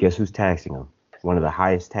guess who's taxing them? One of the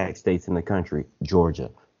highest tax states in the country, Georgia.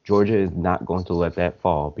 Georgia is not going to let that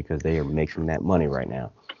fall because they are making that money right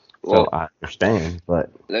now. Well, so I understand,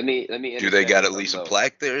 but let me. Do they got at least a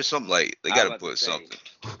plaque there or something? Like they got to put something.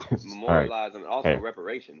 Memorialize them, also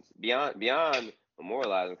reparations. Beyond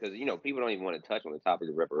memorializing, because people don't even want to touch on the topic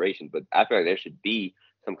of reparations, but I feel like there should be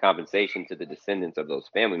some compensation to the descendants of those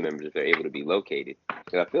family members if they're able to be located.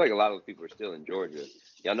 Because I feel like a lot of those people are still in Georgia.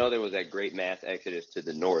 Y'all know there was that great mass exodus to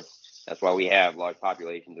the north. That's why we have large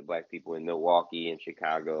populations of Black people in Milwaukee and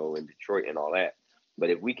Chicago and Detroit and all that. But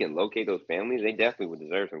if we can locate those families, they definitely would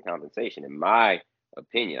deserve some compensation. In my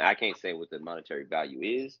opinion, I can't say what the monetary value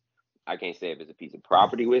is. I can't say if it's a piece of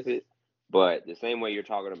property with it. But the same way you're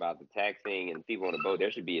talking about the taxing and people on the boat, there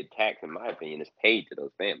should be a tax, in my opinion, that's paid to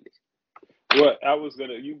those families. Well,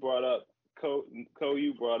 you brought up,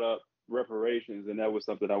 you brought up reparations, and that was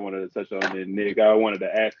something I wanted to touch on. And Nick, I wanted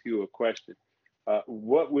to ask you a question.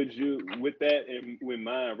 What would you, with that in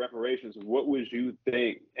mind, reparations, what would you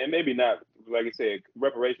think, and maybe not, like I said,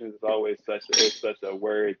 reparations is always such a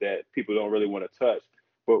word that people don't really want to touch,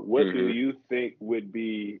 but what do you think would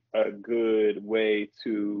be a good way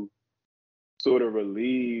to sort of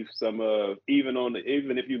relieve some of, even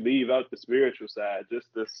if you leave out the spiritual side, just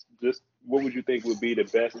what would you think would be the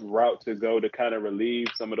best route to go to kind of relieve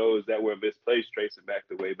some of those that were misplaced, tracing back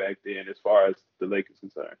the way back then as far as the lake is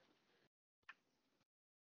concerned?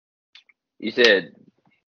 You said,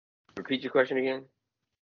 repeat your question again.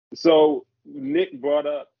 So Nick brought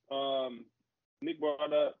up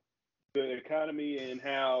the economy and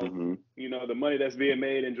how the money that's being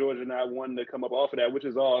made in Georgia, not wanting to come up off of that, which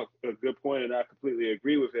is all a good point, and I completely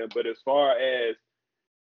agree with him. But as far as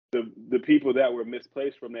the people that were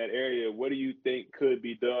misplaced from that area, what do you think could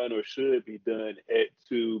be done or should be done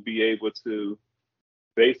to be able to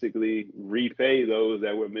basically repay those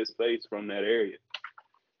that were misplaced from that area?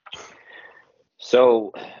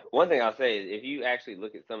 So one thing I'll say is if you actually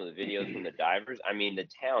look at some of the videos from the divers, I mean, the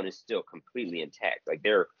town is still completely intact. Like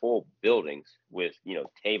there are full buildings with,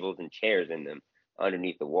 tables and chairs in them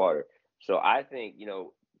underneath the water. So I think,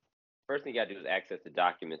 first thing you got to do is access the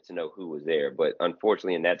documents to know who was there. But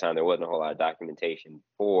unfortunately, in that time, there wasn't a whole lot of documentation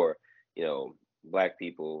for, Black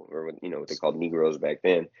people or, what they called Negroes back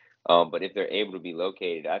then. But if they're able to be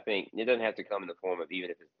located, I think it doesn't have to come in the form of even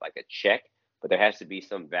if it's like a check. But there has to be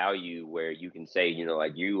some value where you can say,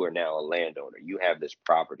 like you are now a landowner, you have this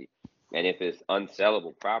property. And if it's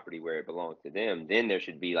unsellable property where it belongs to them, then there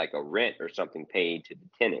should be like a rent or something paid to the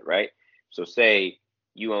tenant, right? So say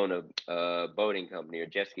you own a boating company or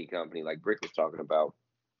jet ski company like Brick was talking about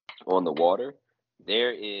on the water,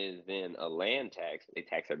 there is then a land tax. They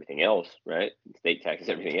tax everything else, right? State taxes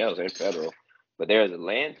everything else and federal. But there is a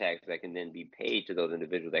land tax that can then be paid to those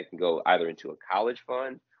individuals that can go either into a college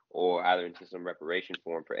fund or either into some reparation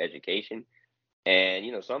form for education. And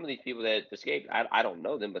some of these people that escaped, I don't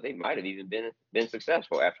know them, but they might have even been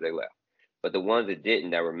successful after they left. But the ones that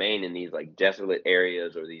didn't, that remain in these like desolate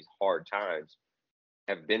areas or these hard times,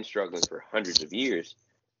 have been struggling for hundreds of years.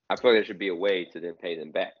 I feel like there should be a way to then pay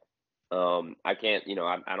them back. I can't,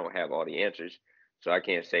 I don't have all the answers, so I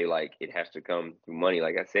can't say like it has to come through money,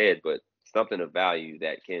 like I said, but something of value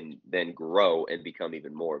that can then grow and become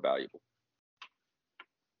even more valuable.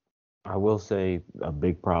 I will say a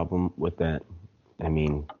big problem with that. I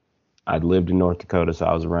mean, I lived in North Dakota, so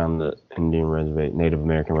I was around the Indian reservation, Native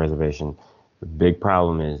American reservation. The big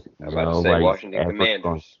problem is I'm about to say nobody's Washington ever going.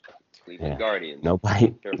 Commanders, Cleveland Yeah, Guardians.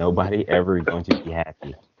 nobody ever going to be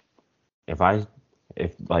happy. If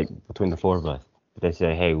like between the four of us, if they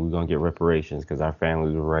say, hey, we're gonna get reparations because our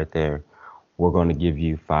families were right there, we're gonna give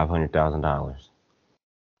you $500,000.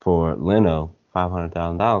 For Leno,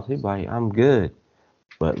 $500,000, he'd be like, I'm good.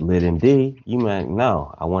 But Lit M.D, you might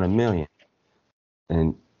no, I want $1 million.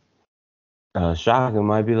 And Shaka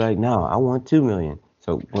might be like, no, I want $2 million.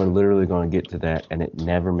 So we're literally going to get to that, and it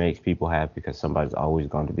never makes people happy because somebody's always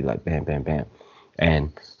going to be like, bam, bam, bam.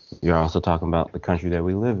 And you're also talking about the country that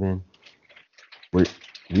we live in.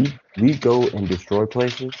 We go and destroy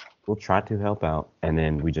places. We'll try to help out, and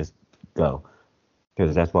then we just go.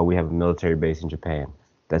 Because that's why we have a military base in Japan.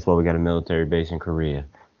 That's why we got a military base in Korea.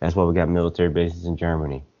 That's why we got military bases in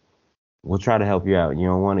Germany. We'll try to help you out. You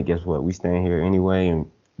don't want it, guess what? We stand here anyway, and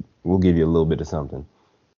we'll give you a little bit of something.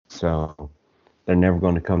 So they're never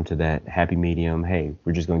going to come to that happy medium. Hey,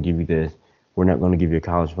 we're just going to give you this. We're not going to give you a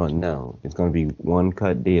college fund. No, it's going to be one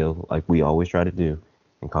cut deal like we always try to do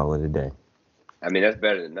and call it a day. I mean, that's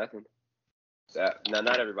better than nothing. Now,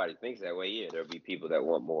 not everybody thinks that way. Yeah, there'll be people that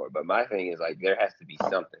want more. But my thing is like there has to be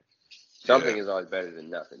something. Something is always better than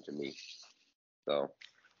nothing to me. So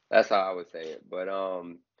that's how I would say it. But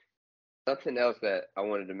something else that I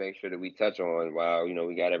wanted to make sure that we touch on while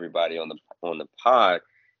we got everybody on the pod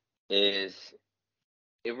is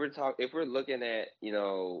if we're looking at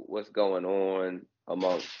what's going on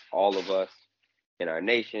amongst all of us in our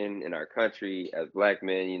nation, in our country as Black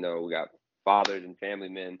men, we got fathers and family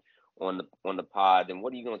men on the pod, then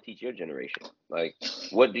what are you going to teach your generation? Like,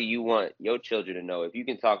 what do you want your children to know? If you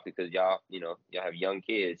can talk to, because y'all have young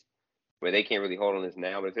kids where they can't really hold on this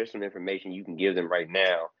now, but if there's some information you can give them right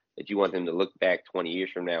now that you want them to look back 20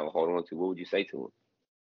 years from now and hold on to, what would you say to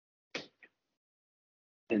them?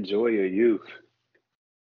 Enjoy your youth.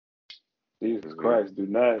 Jesus Christ, do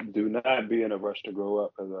not be in a rush to grow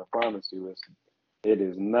up, because I promise you, it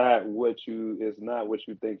is not what you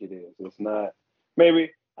think it is. It's not.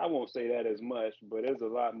 Maybe I won't say that as much, but there's a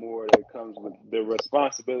lot more that comes with the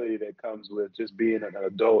responsibility that comes with just being an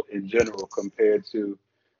adult in general compared to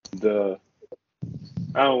the,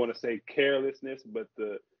 I don't want to say carelessness, but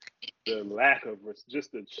the lack of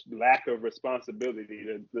responsibility,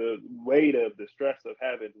 the weight of the stress of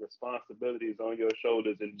having responsibilities on your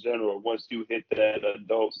shoulders in general. Once you hit that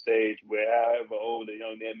adult stage, where however old or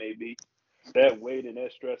young that may be, that weight and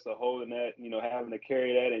that stress of holding that, having to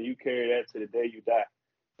carry that, and you carry that to the day you die.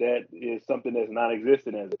 That is something that's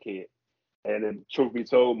non-existent as a kid. And truth be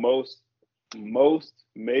told, most,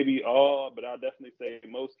 maybe all, but I'll definitely say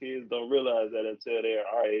most kids don't realize that until they're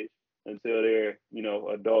our age, until they're,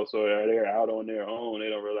 adults or they're out on their own. They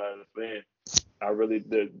don't realize, man,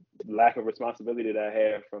 the lack of responsibility that I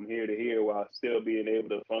have from here to here while still being able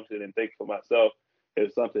to function and think for myself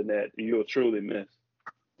is something that you'll truly miss.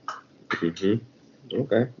 Mm-hmm.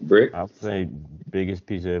 Okay. Britt? I would say biggest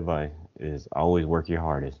piece of advice is always work your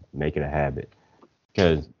hardest. Make it a habit.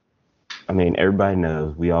 Because, everybody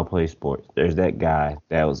knows we all play sports. There's that guy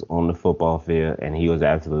that was on the football field and he was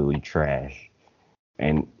absolutely trash.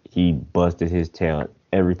 And he busted his tail at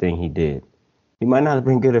everything he did. He might not have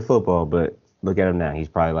been good at football, but look at him now. He's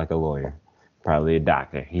probably like a lawyer, probably a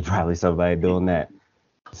doctor. He's probably somebody doing that.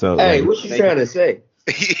 So, hey, what you trying to say?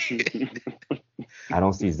 I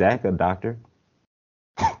don't see Zach a doctor.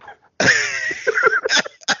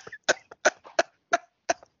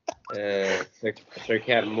 Sir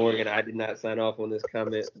Captain Morgan, I did not sign off on this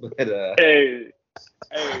comment, but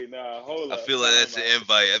Hey, nah, hold up. I feel like that's an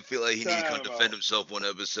invite. I feel like he needs to come defend himself one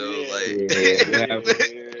episode.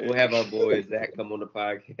 We'll have our boy Zach come on the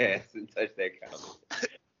podcast and touch that comment.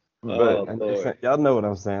 But y'all know what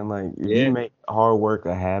I'm saying. Like, if you make hard work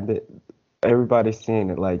a habit, everybody's seeing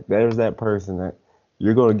it. Like, there's that person that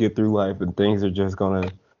you're going to get through life and things are just going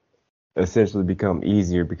to essentially become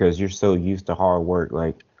easier because you're so used to hard work.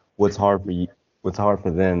 Like, what's hard for you? what's hard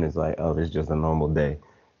for them is like, oh, this is just a normal day.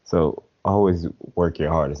 So always work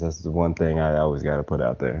your hardest. That's the one thing I always got to put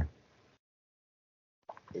out there.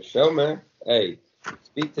 For sure, man. Hey,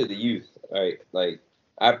 speak to the youth. All right, like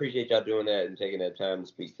I appreciate y'all doing that and taking that time to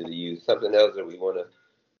speak to the youth. Something else that we want to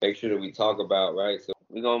make sure that we talk about, right? So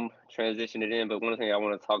we're gonna transition it in, but one thing I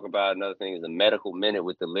want to talk about, another thing, is a medical minute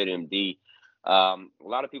with the Lit M.D. A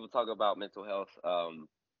lot of people talk about mental health.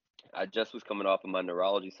 I just was coming off of my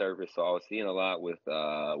neurology service, so I was seeing a lot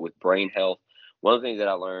with brain health. One of the things that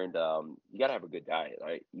I learned, you gotta have a good diet,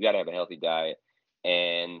 right? You gotta have a healthy diet.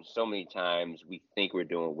 And so many times we think we're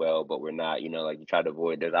doing well, but we're not. You know, like you try to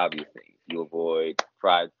avoid. There's obvious things. You avoid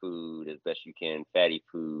fried food as best you can, fatty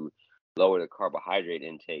food, lower the carbohydrate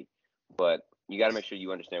intake. But you got to make sure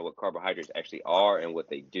you understand what carbohydrates actually are and what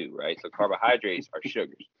they do, right? So carbohydrates are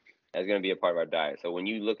sugars. That's going to be a part of our diet. So when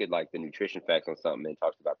you look at like the nutrition facts on something and it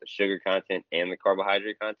talks about the sugar content and the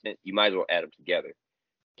carbohydrate content, you might as well add them together.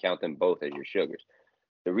 Count them both as your sugars.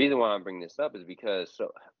 The reason why I'm bringing this up is because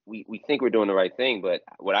we think we're doing the right thing, but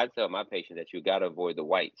what I tell my patients that you got to avoid the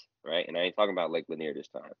whites, right? And I ain't talking about like Lanier this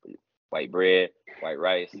time, but white bread, white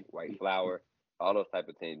rice, white flour, all those type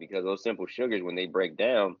of things, because those simple sugars, when they break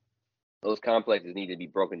down, those complexes need to be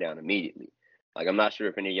broken down immediately. Like I'm not sure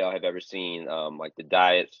if any of y'all have ever seen like the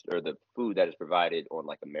diets or the food that is provided on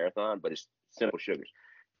like a marathon, but it's simple sugars,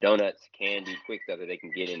 donuts, candy, quick stuff that they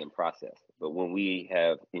can get in and process. But when we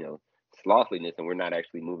have, slothliness and we're not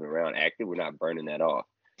actually moving around active, we're not burning that off.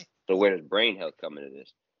 So where does brain health come into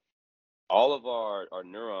this? All of our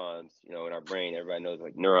neurons, in our brain, everybody knows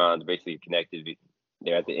like neurons basically connected.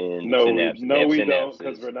 They're at the end. No, synapses. no, we synapses. don't,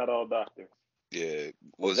 because we're not all doctors. Yeah.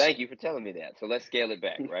 Well, thank you for telling me that. So let's scale it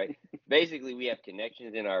back, right? Basically, we have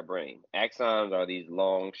connections in our brain. Axons are these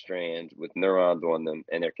long strands with neurons on them,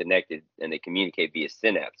 and they're connected, and they communicate via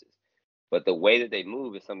synapses. But the way that they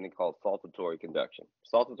move is something called saltatory conduction.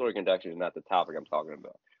 Saltatory conduction is not the topic I'm talking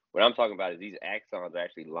about. What I'm talking about is these axons are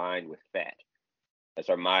actually lined with fat. That's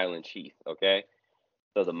our myelin sheath, okay?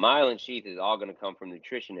 So the myelin sheath is all going to come from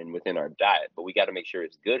nutrition and within our diet, but we got to make sure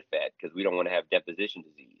it's good fat because we don't want to have deposition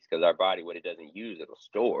disease, because our body, what it doesn't use, it'll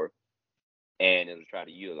store, and it'll try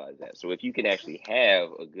to utilize that. So if you can actually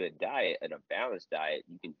have a good diet and a balanced diet,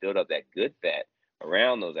 you can build up that good fat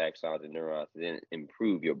around those axons and neurons to then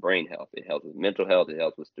improve your brain health. It helps with mental health. It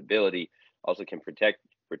helps with stability. Also can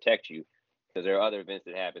protect you, because there are other events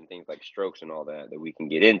that happen, things like strokes and all that we can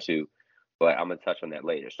get into, but I'm going to touch on that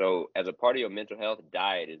later. So as a part of your mental health,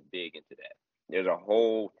 diet is big into that. There's a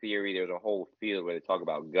whole theory, there's a whole field where they talk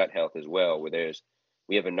about gut health as well, where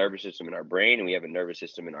we have a nervous system in our brain and we have a nervous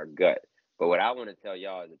system in our gut. But what I want to tell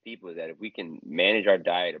y'all as a people is that if we can manage our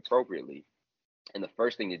diet appropriately, and the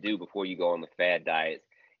first thing to do before you go on the fad diets,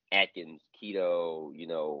 Atkins, keto,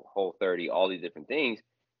 Whole30, all these different things,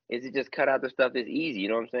 is to just cut out the stuff that's easy. You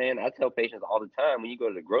know what I'm saying? I tell patients all the time, when you go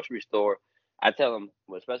to the grocery store, I tell them,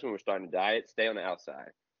 especially when we're starting a diet, stay on the outside.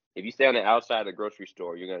 If you stay on the outside of the grocery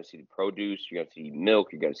store, you're going to see the produce, you're going to see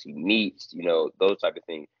milk, you're going to see meats, those type of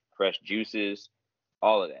things, fresh juices,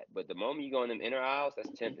 all of that. But the moment you go in them inner aisles,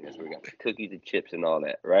 that's tempting. That's where we got the cookies and chips and all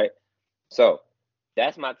that, right? So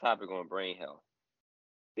that's my topic on brain health.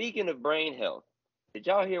 Speaking of brain health, did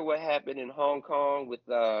y'all hear what happened in Hong Kong with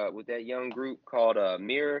that young group called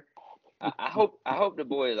Mirror? I hope the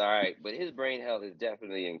boy is all right, but his brain health is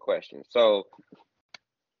definitely in question. So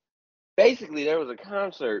basically, there was a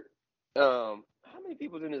concert. How many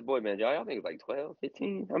people was in this boy band, y'all? Y'all think it's like 12,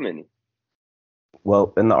 15? How many?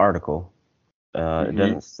 Well, in the article, it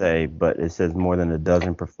doesn't say, but it says more than a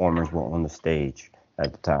dozen performers were on the stage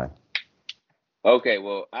at the time. Okay,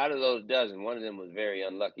 well, out of those dozen, one of them was very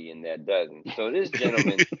unlucky in that dozen. So this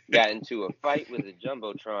gentleman got into a fight with a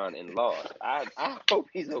Jumbotron and lost. I hope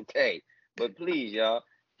he's okay. But please, y'all,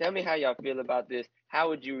 tell me how y'all feel about this. How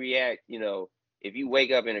would you react, if you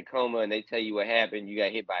wake up in a coma and they tell you what happened, you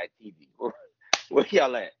got hit by a TV? Where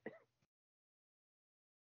y'all at?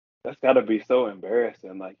 That's gotta be so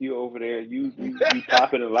embarrassing. Like you over there, you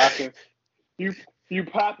popping and locking, you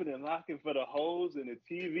popping and locking for the hose, and the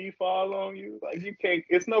TV fall on you. Like you can't.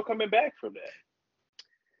 It's no coming back from that.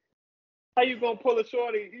 How you gonna pull a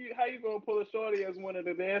shorty? How you gonna pull a shorty as one of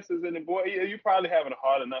the dancers in the boy? You probably having a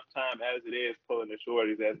hard enough time as it is pulling the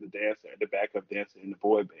shorties as the dancer, the backup dancer in the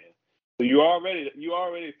boy band. So you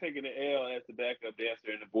already taking the L as the backup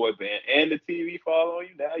dancer in the boy band, and the TV fall on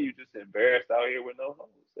you. Now you just embarrassed out here with no hose.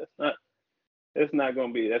 That's not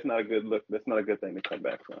a good look. That's not a good thing to come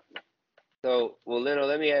back from. So, well, Leno,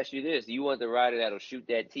 let me ask you this: you want the rider that'll shoot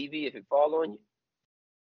that TV if it fall on you?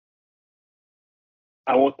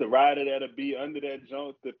 I want the rider that'll be under that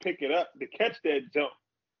jump to pick it up, to catch that jump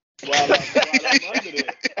while I'm under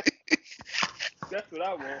there. That's what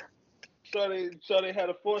I want. Shawty had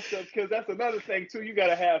a foresight, because that's another thing too. You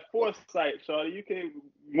gotta have foresight, Shawty. You can.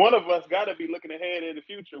 One of us gotta be looking ahead in the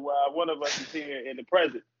future, while one of us is here in the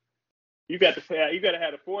present. You got to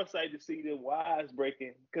have the foresight to see the wires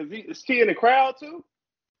breaking. Because is she in the crowd too?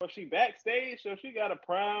 Or she backstage? So she got a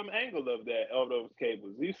prime angle of those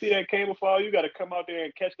cables. You see that cable fall, you got to come out there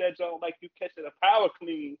and catch that joint like you catching a power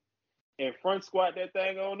clean and front squat that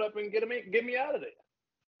thing on up and get me out of there.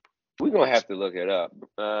 We're going to have to look it up.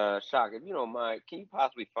 Shock, if you don't mind, can you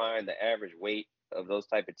possibly find the average weight of those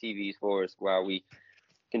type of TVs for us while we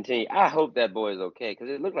continue? I hope that boy is okay, because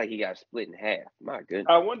it looked like he got split in half. My goodness.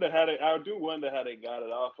 I do wonder how they got it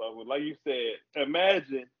off of it. Like you said,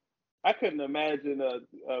 I couldn't imagine a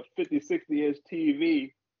 50, 60-inch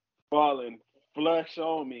TV falling flush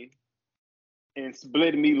on me and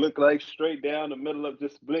splitting me, look like straight down the middle of,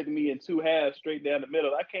 just splitting me in two halves straight down the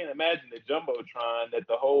middle. I can't imagine the Jumbotron that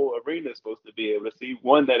the whole arena is supposed to be able to see.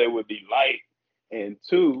 One, that it would be light, and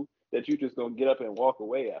two, that you just gonna get up and walk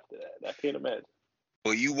away after that. I can't imagine.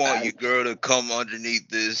 Well, you want your girl to come underneath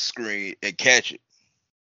this screen and catch it.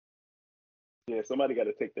 Yeah, somebody got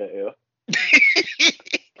to take that L.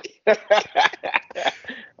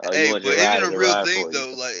 Hey, but isn't it a real thing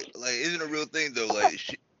though? Like, isn't it a real thing though?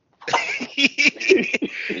 Like,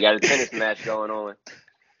 you got a tennis match going on.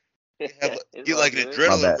 you like an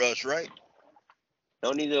adrenaline rush, right?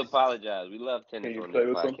 Don't need to apologize. We love tennis on this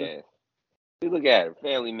podcast. Something? We look at it,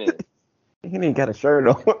 family men. He didn't even got a shirt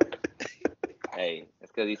on. Hey,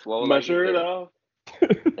 that's because he's swollen. My shirt off. You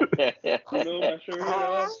know, my shirt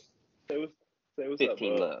off. Say what's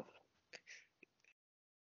 15 up,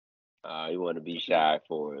 love. You want to be shy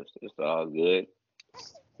for us. It's all good.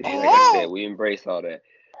 Like I said, we embrace all that.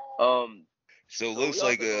 So it looks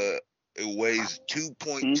like it weighs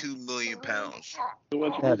 2.2 million pounds.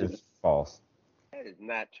 That is false. That is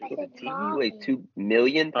not true. The TV weighs 2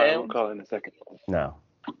 million pounds? We'll call it in a second. No.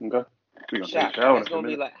 Okay. Shock. That's going to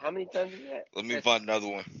be like, how many tons is that? Let me find another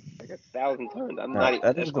one. Like 1,000 tons. I'm No, not even.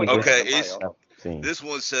 that That's is quick. the Okay, this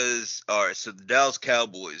one says, all right, so the Dallas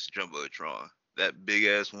Cowboys Jumbotron, that big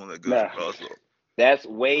ass one that goes across the. That's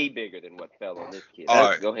way bigger than what fell on this kid. All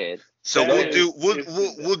right. Go ahead. So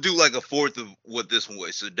we'll do like a fourth of what this one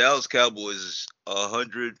weighs. So Dallas Cowboys is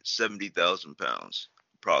 170,000 pounds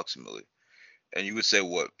approximately, and you would say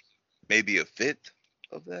what? Maybe a fifth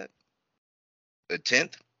of that? A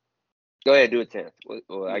tenth? Go ahead, do a tenth.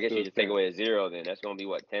 Well, I guess you just take away a zero then. That's going to be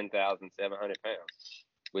what, 10,700 pounds,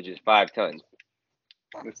 which is 5 tons.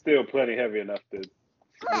 It's still plenty heavy enough to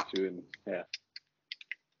get you in. Yeah.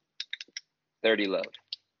 30 love.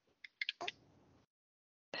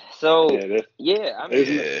 So, I mean,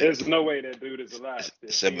 there's no way that dude is alive.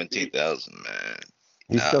 17,000, man.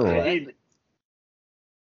 He's still alive.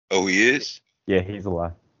 Oh, he is? Yeah, he's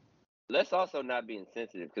alive. Let's also not be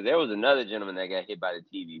insensitive, because there was another gentleman that got hit by the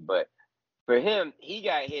TV, but for him, he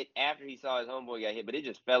got hit after he saw his homeboy got hit, but it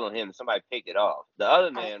just fell on him and somebody picked it off. The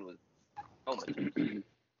other man was, oh my God.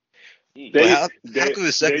 How could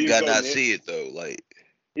the second guy not see it though? Like,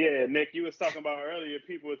 yeah, Nick, you was talking about earlier,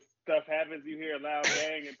 stuff happens, you hear a loud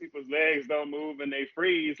bang and people's legs don't move and they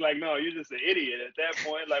freeze. Like, no, you're just an idiot at that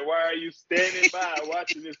point. Like, why are you standing by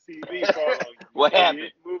watching this TV fall? What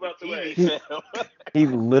happened? Move out the way. He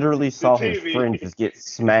literally saw his friend just get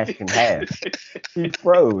smashed in half. He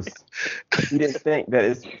froze. He didn't think that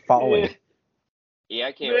it's falling. Yeah,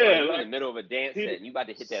 I can't. You're in the middle of a dance set and you about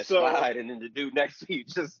to hit that slide, and then the dude next to you,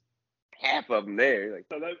 just half of them there. Like,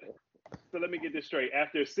 So let me get this straight.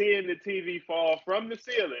 After seeing the TV fall from the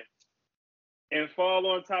ceiling and fall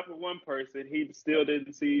on top of one person, he still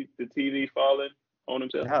didn't see the TV falling on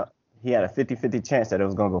himself. Yeah, he had a 50-50 chance that it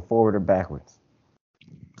was going to go forward or backwards.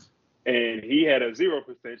 And he had a 0%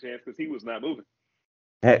 chance because he was not moving.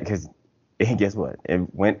 Yeah, because guess what?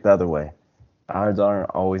 It went the other way. Odds aren't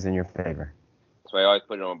always in your favor. That's why I always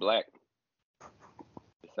put it on black.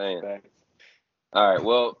 Just saying. All right,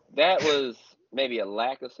 well, that was maybe a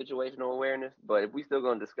lack of situational awareness, but if we still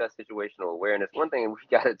going to discuss situational awareness, one thing we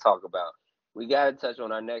got to talk about, we got to touch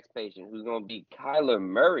on our next patient, who's going to be Kyler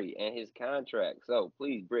Murray and his contract. So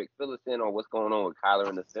please, Brick, fill us in on what's going on with Kyler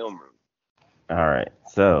in the film room. All right,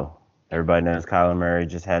 so everybody knows Kyler Murray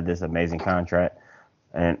just had this amazing contract,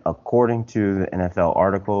 and according to the NFL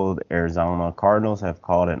article, the Arizona Cardinals have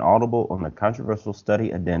called an audible on the controversial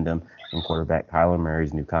study addendum in quarterback Kyler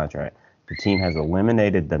Murray's new contract. The team has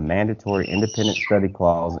eliminated the mandatory independent study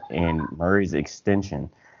clause in Murray's extension,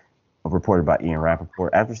 reported by Ian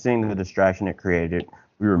Rappaport. After seeing the distraction it created,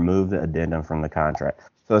 we removed the addendum from the contract.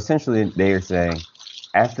 So essentially, they are saying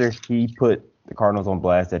after he put the Cardinals on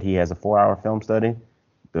blast that he has a 4-hour film study,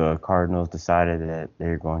 the Cardinals decided that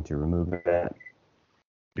they're going to remove that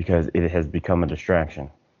because it has become a distraction.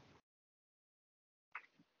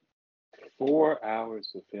 4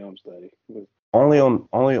 hours of film study. Only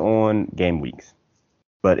on game weeks,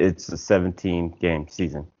 but it's a 17-game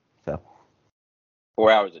season, so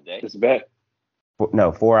 4 hours a day. It's bad.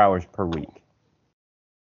 no, 4 hours per week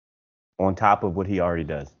on top of what he already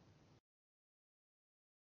does.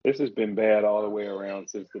 This has been bad all the way around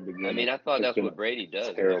since the beginning. I mean, I thought It's that's been what Brady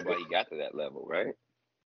does. terrible. Nobody got to that level, right?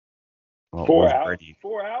 Well, 4 one's hours. Brady,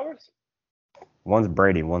 4 hours. one's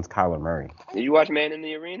Brady, one's Kyler Murray. Did you watch Man in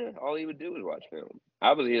the Arena? All he would do was watch film.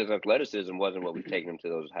 Obviously, his athleticism wasn't what was taking him to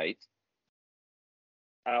those heights.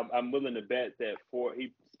 I'm willing to bet that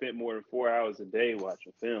he spent more than 4 hours a day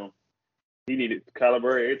watching film. He needed Kyler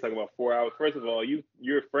Murray. You're talking about 4 hours. First of all,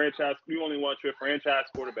 you're a franchise. You only want your franchise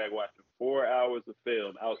quarterback watching 4 hours of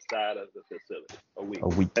film outside of the facility a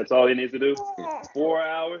week. That's all he needs to do. 4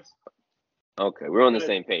 hours. Okay, we're on the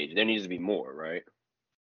same page. There needs to be more, right?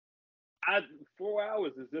 4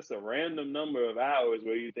 hours is just a random number of hours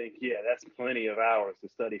where you think, yeah, that's plenty of hours to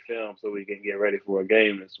study film so we can get ready for a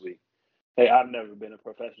game this week. Hey, I've never been a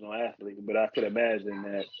professional athlete, but I could imagine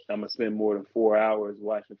that I'm going to spend more than 4 hours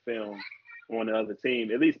watching film on the other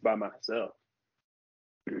team, at least by myself.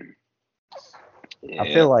 Yeah,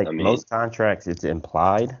 I feel like most contracts it's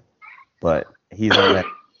implied, but he's on that.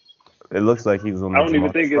 It looks like he was on the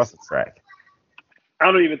Jamarcus Russell track.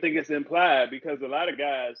 I don't even think it's implied because a lot of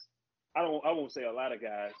guys, I won't say a lot of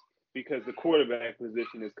guys, because the quarterback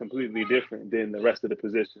position is completely different than the rest of the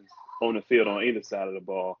positions on the field on either side of the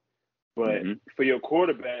ball. But for your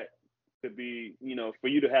quarterback to be, for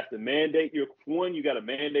you to have to mandate you got to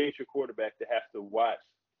mandate your quarterback to have to watch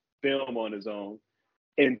film on his own.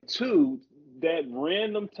 And two, that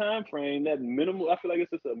random time frame, that minimal, I feel like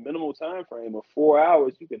it's just a minimal time frame of 4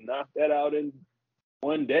 hours. You can knock that out in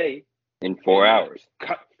one day. In 4 hours.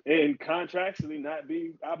 And contractually not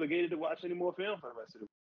be obligated to watch any more film for the rest of it.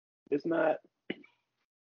 It's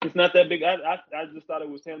not that big. I just thought it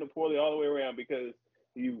was handled poorly all the way around because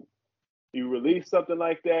you release something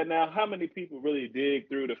like that. Now, how many people really dig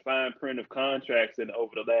through the fine print of contracts and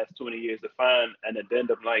over the last 20 years to find an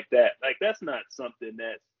addendum like that? Like, that's not something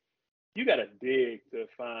you got to dig to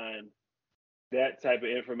find that type of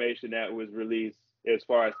information that was released as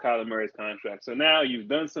far as Kyler Murray's contract. So now you've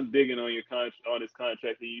done some digging on on his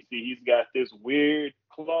contract, and you see he's got this weird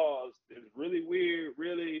clause, this really weird,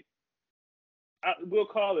 we'll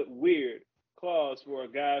call it weird clause for a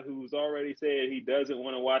guy who's already said he doesn't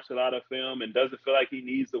want to watch a lot of film and doesn't feel like he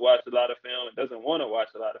needs to watch a lot of film and doesn't want to watch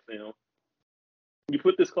a lot of film. You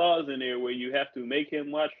put this clause in there where you have to make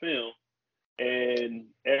him watch film, and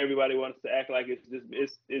everybody wants to act like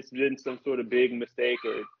it's been some sort of big mistake,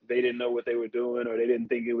 or they didn't know what they were doing, or they didn't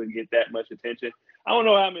think it would get that much attention. I don't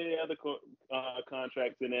know how many other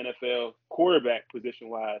contracts in the NFL, quarterback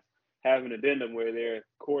position-wise, have an addendum where their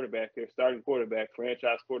starting quarterback,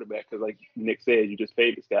 franchise quarterback, because like Nick said, you just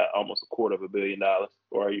paid this guy almost $250 million,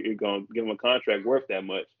 or you're going to give him a contract worth that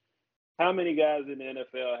much. How many guys in the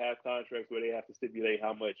NFL have contracts where they have to stipulate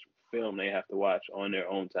how much film they have to watch on their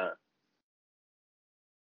own time?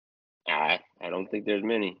 I don't think there's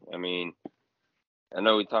many. I mean, I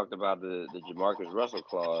know we talked about the Jamarcus Russell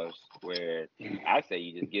clause where I say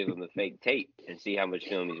you just give him the fake tape and see how much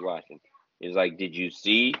film he's watching. It's like, did you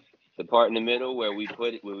see the part in the middle where we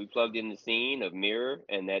plugged in the scene of mirror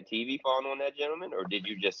and that TV falling on that gentleman, or did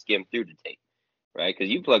you just skim through the tape? Right?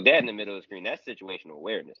 Because you plug that in the middle of the screen. That's situational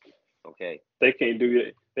awareness. Okay. They can't do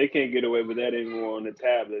it. They can't get away with that anymore on the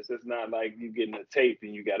tablets. It's not like you getting a tape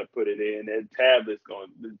and you got to put it in. The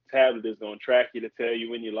tablet is going to track you to tell you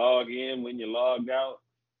when you log in, when you logged out,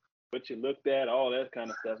 what you looked at, all that kind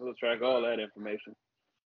of stuff. It'll track all that information.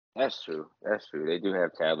 That's true. They do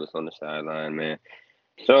have tablets on the sideline, man.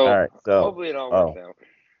 So, all right, hopefully it all works out.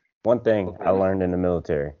 One thing I learned in the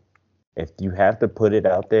military, if you have to put it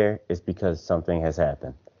out there, it's because something has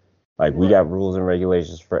happened. Like, we got rules and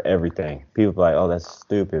regulations for everything. People are like, oh, that's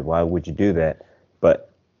stupid. Why would you do that?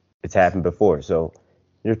 But it's happened before. So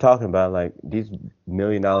you're talking about, like, these $1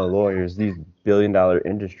 million lawyers, these $1 billion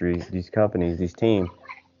industries, these companies, these teams.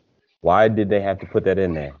 Why did they have to put that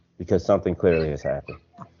in there? Because something clearly has happened.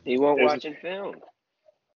 He won't watching film.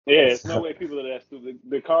 Yeah, it's no way people are that stupid.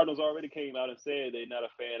 The Cardinals already came out and said they're not a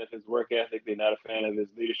fan of his work ethic. They're not a fan of his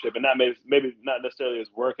leadership. And not maybe not necessarily his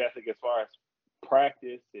work ethic as far as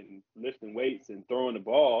practice and lifting weights and throwing the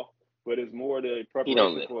ball, but it's more the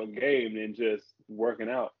preparation for a game than just working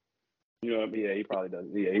out. You know what I mean? Yeah, he probably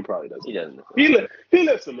doesn't. Yeah, he probably doesn't. He doesn't. He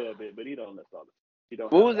lifts a little bit, but he don't lift all the. He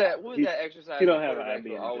don't. What was that exercise? He don't have an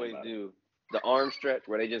idea. Always do the arm stretch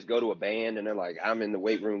where they just go to a band and they're like, "I'm in the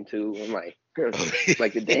weight room too." I'm like,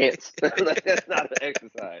 Like the dance. Like, that's not an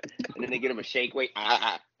exercise. And then they get him a shake weight.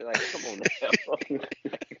 They're like, come on now.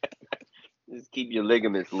 Just keep your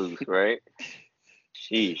ligaments loose, right?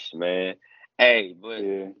 Sheesh, man. Hey, but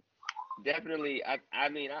definitely, I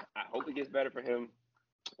mean, I hope it gets better for him.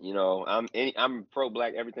 You know, I'm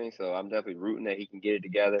pro-black everything, so I'm definitely rooting that he can get it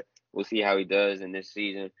together. We'll see how he does in this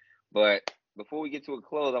season. But before we get to a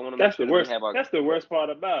close, I want to make sure that we have our. That's the worst part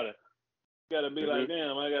about it. You gotta be like,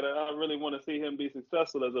 damn, I really want to see him be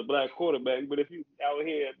successful as a black quarterback. But if you out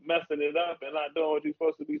here messing it up and not doing what you're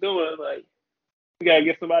supposed to be doing, like, you gotta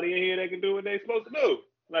get somebody in here that can do what they're supposed to do.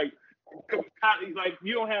 Like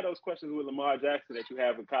you don't have those questions with Lamar Jackson that you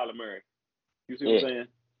have with Kyler Murray. You see what I'm saying?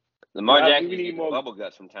 Lamar Jackson needs more bubble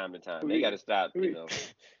guts from time to time. They got to stop, you know.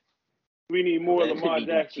 We need more Lamar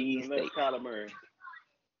Jackson and less Kyler Murray.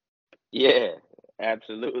 Yeah,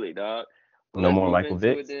 absolutely, dog. Well, no more Michael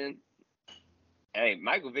Vick. Hey,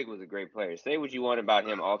 Michael Vick was a great player. Say what you want about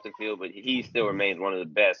him off the field, but he still remains one of the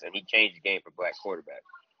best, and he changed the game for black quarterbacks.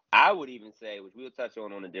 I would even say, which we'll touch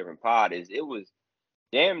on a different pod, is it was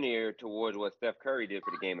damn near towards what Steph Curry did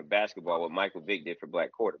for the game of basketball, what Michael Vick did for black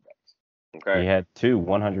quarterbacks. Okay. He had 2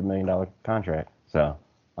 $100 million contracts, so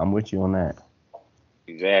I'm with you on that.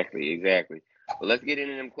 Exactly. Well, let's get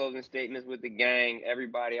into them closing statements with the gang.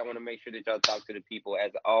 Everybody, I want to make sure that y'all talk to the people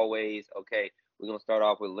as always. Okay, we're going to start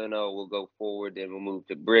off with Leno. We'll go forward, then we'll move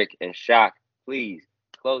to Brick and Shock. Please,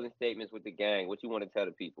 closing statements with the gang. What you want to tell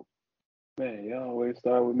the people? Man, y'all always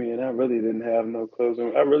start with me, and I really didn't have no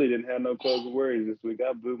closing words this week.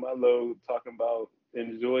 I blew my load talking about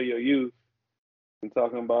enjoy your youth and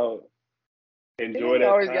talking about enjoy that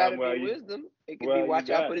always time gotta while be you wisdom. It could be watch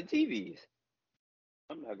out for the TVs.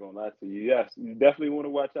 I'm not gonna lie to you. Yes, you definitely want to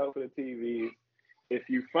watch out for the TVs. If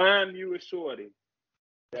you find you a shorty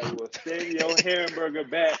that will send your hamburger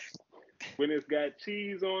back when it's got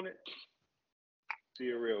cheese on it, she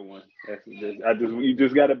a real one. You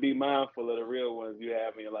just got to be mindful of the real ones you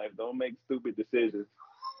have in your life. Don't make stupid decisions.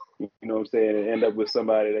 You know what I'm saying? And end up with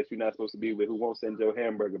somebody that you're not supposed to be with who won't send your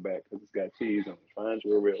hamburger back because it's got cheese on it. Find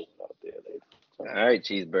you a real one out there, ladies. All right,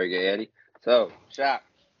 Cheeseburger Eddie. So, Shock,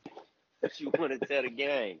 what you want to tell the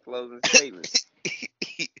gang? Closing statements.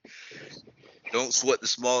 Don't sweat the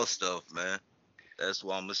small stuff, man. That's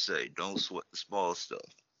what I'm going to say. Don't sweat the small stuff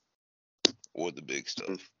or the big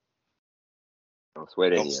stuff. Don't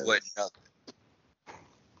sweat any of it. Don't sweat nothing.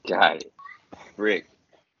 Got it. Rick.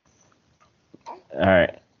 All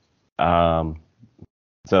right.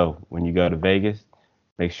 So when you go to Vegas,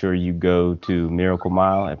 make sure you go to Miracle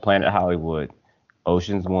Mile at Planet Hollywood,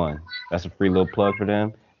 Ocean's 1. That's a free little plug for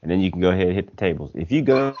them. And then you can go ahead and hit the tables. If you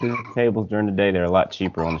go to the tables during the day, they're a lot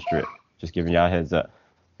cheaper on the strip. Just giving y'all a heads up.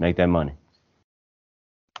 Make that money.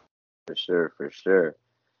 For sure.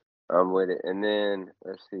 I'm with it. And then,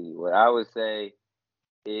 let's see. What I would say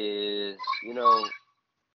is, you know,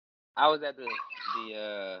 I was at the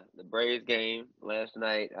Braves game last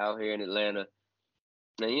night out here in Atlanta.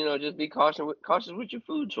 And, you know, just be cautious with your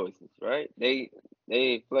food choices, right? They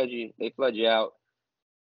flood you out.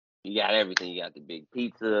 You got everything. You got the big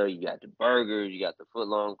pizza, you got the burgers, you got the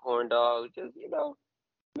foot-long corn dogs. Just, you know,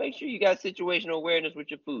 make sure you got situational awareness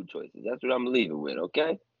with your food choices. That's what I'm leaving with,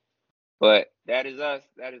 okay? But that is us.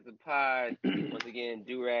 That is the pod. Once again,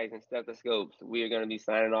 do-rags and stethoscopes. We are going to be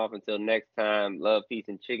signing off until next time. Love, peace,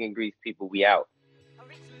 and chicken grease, people. We out.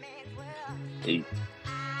 Peace.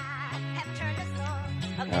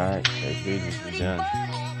 All right. That's good. We're done.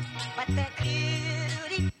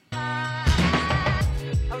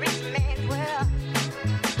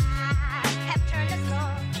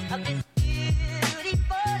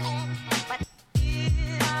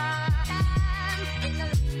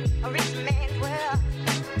 A rich man's world.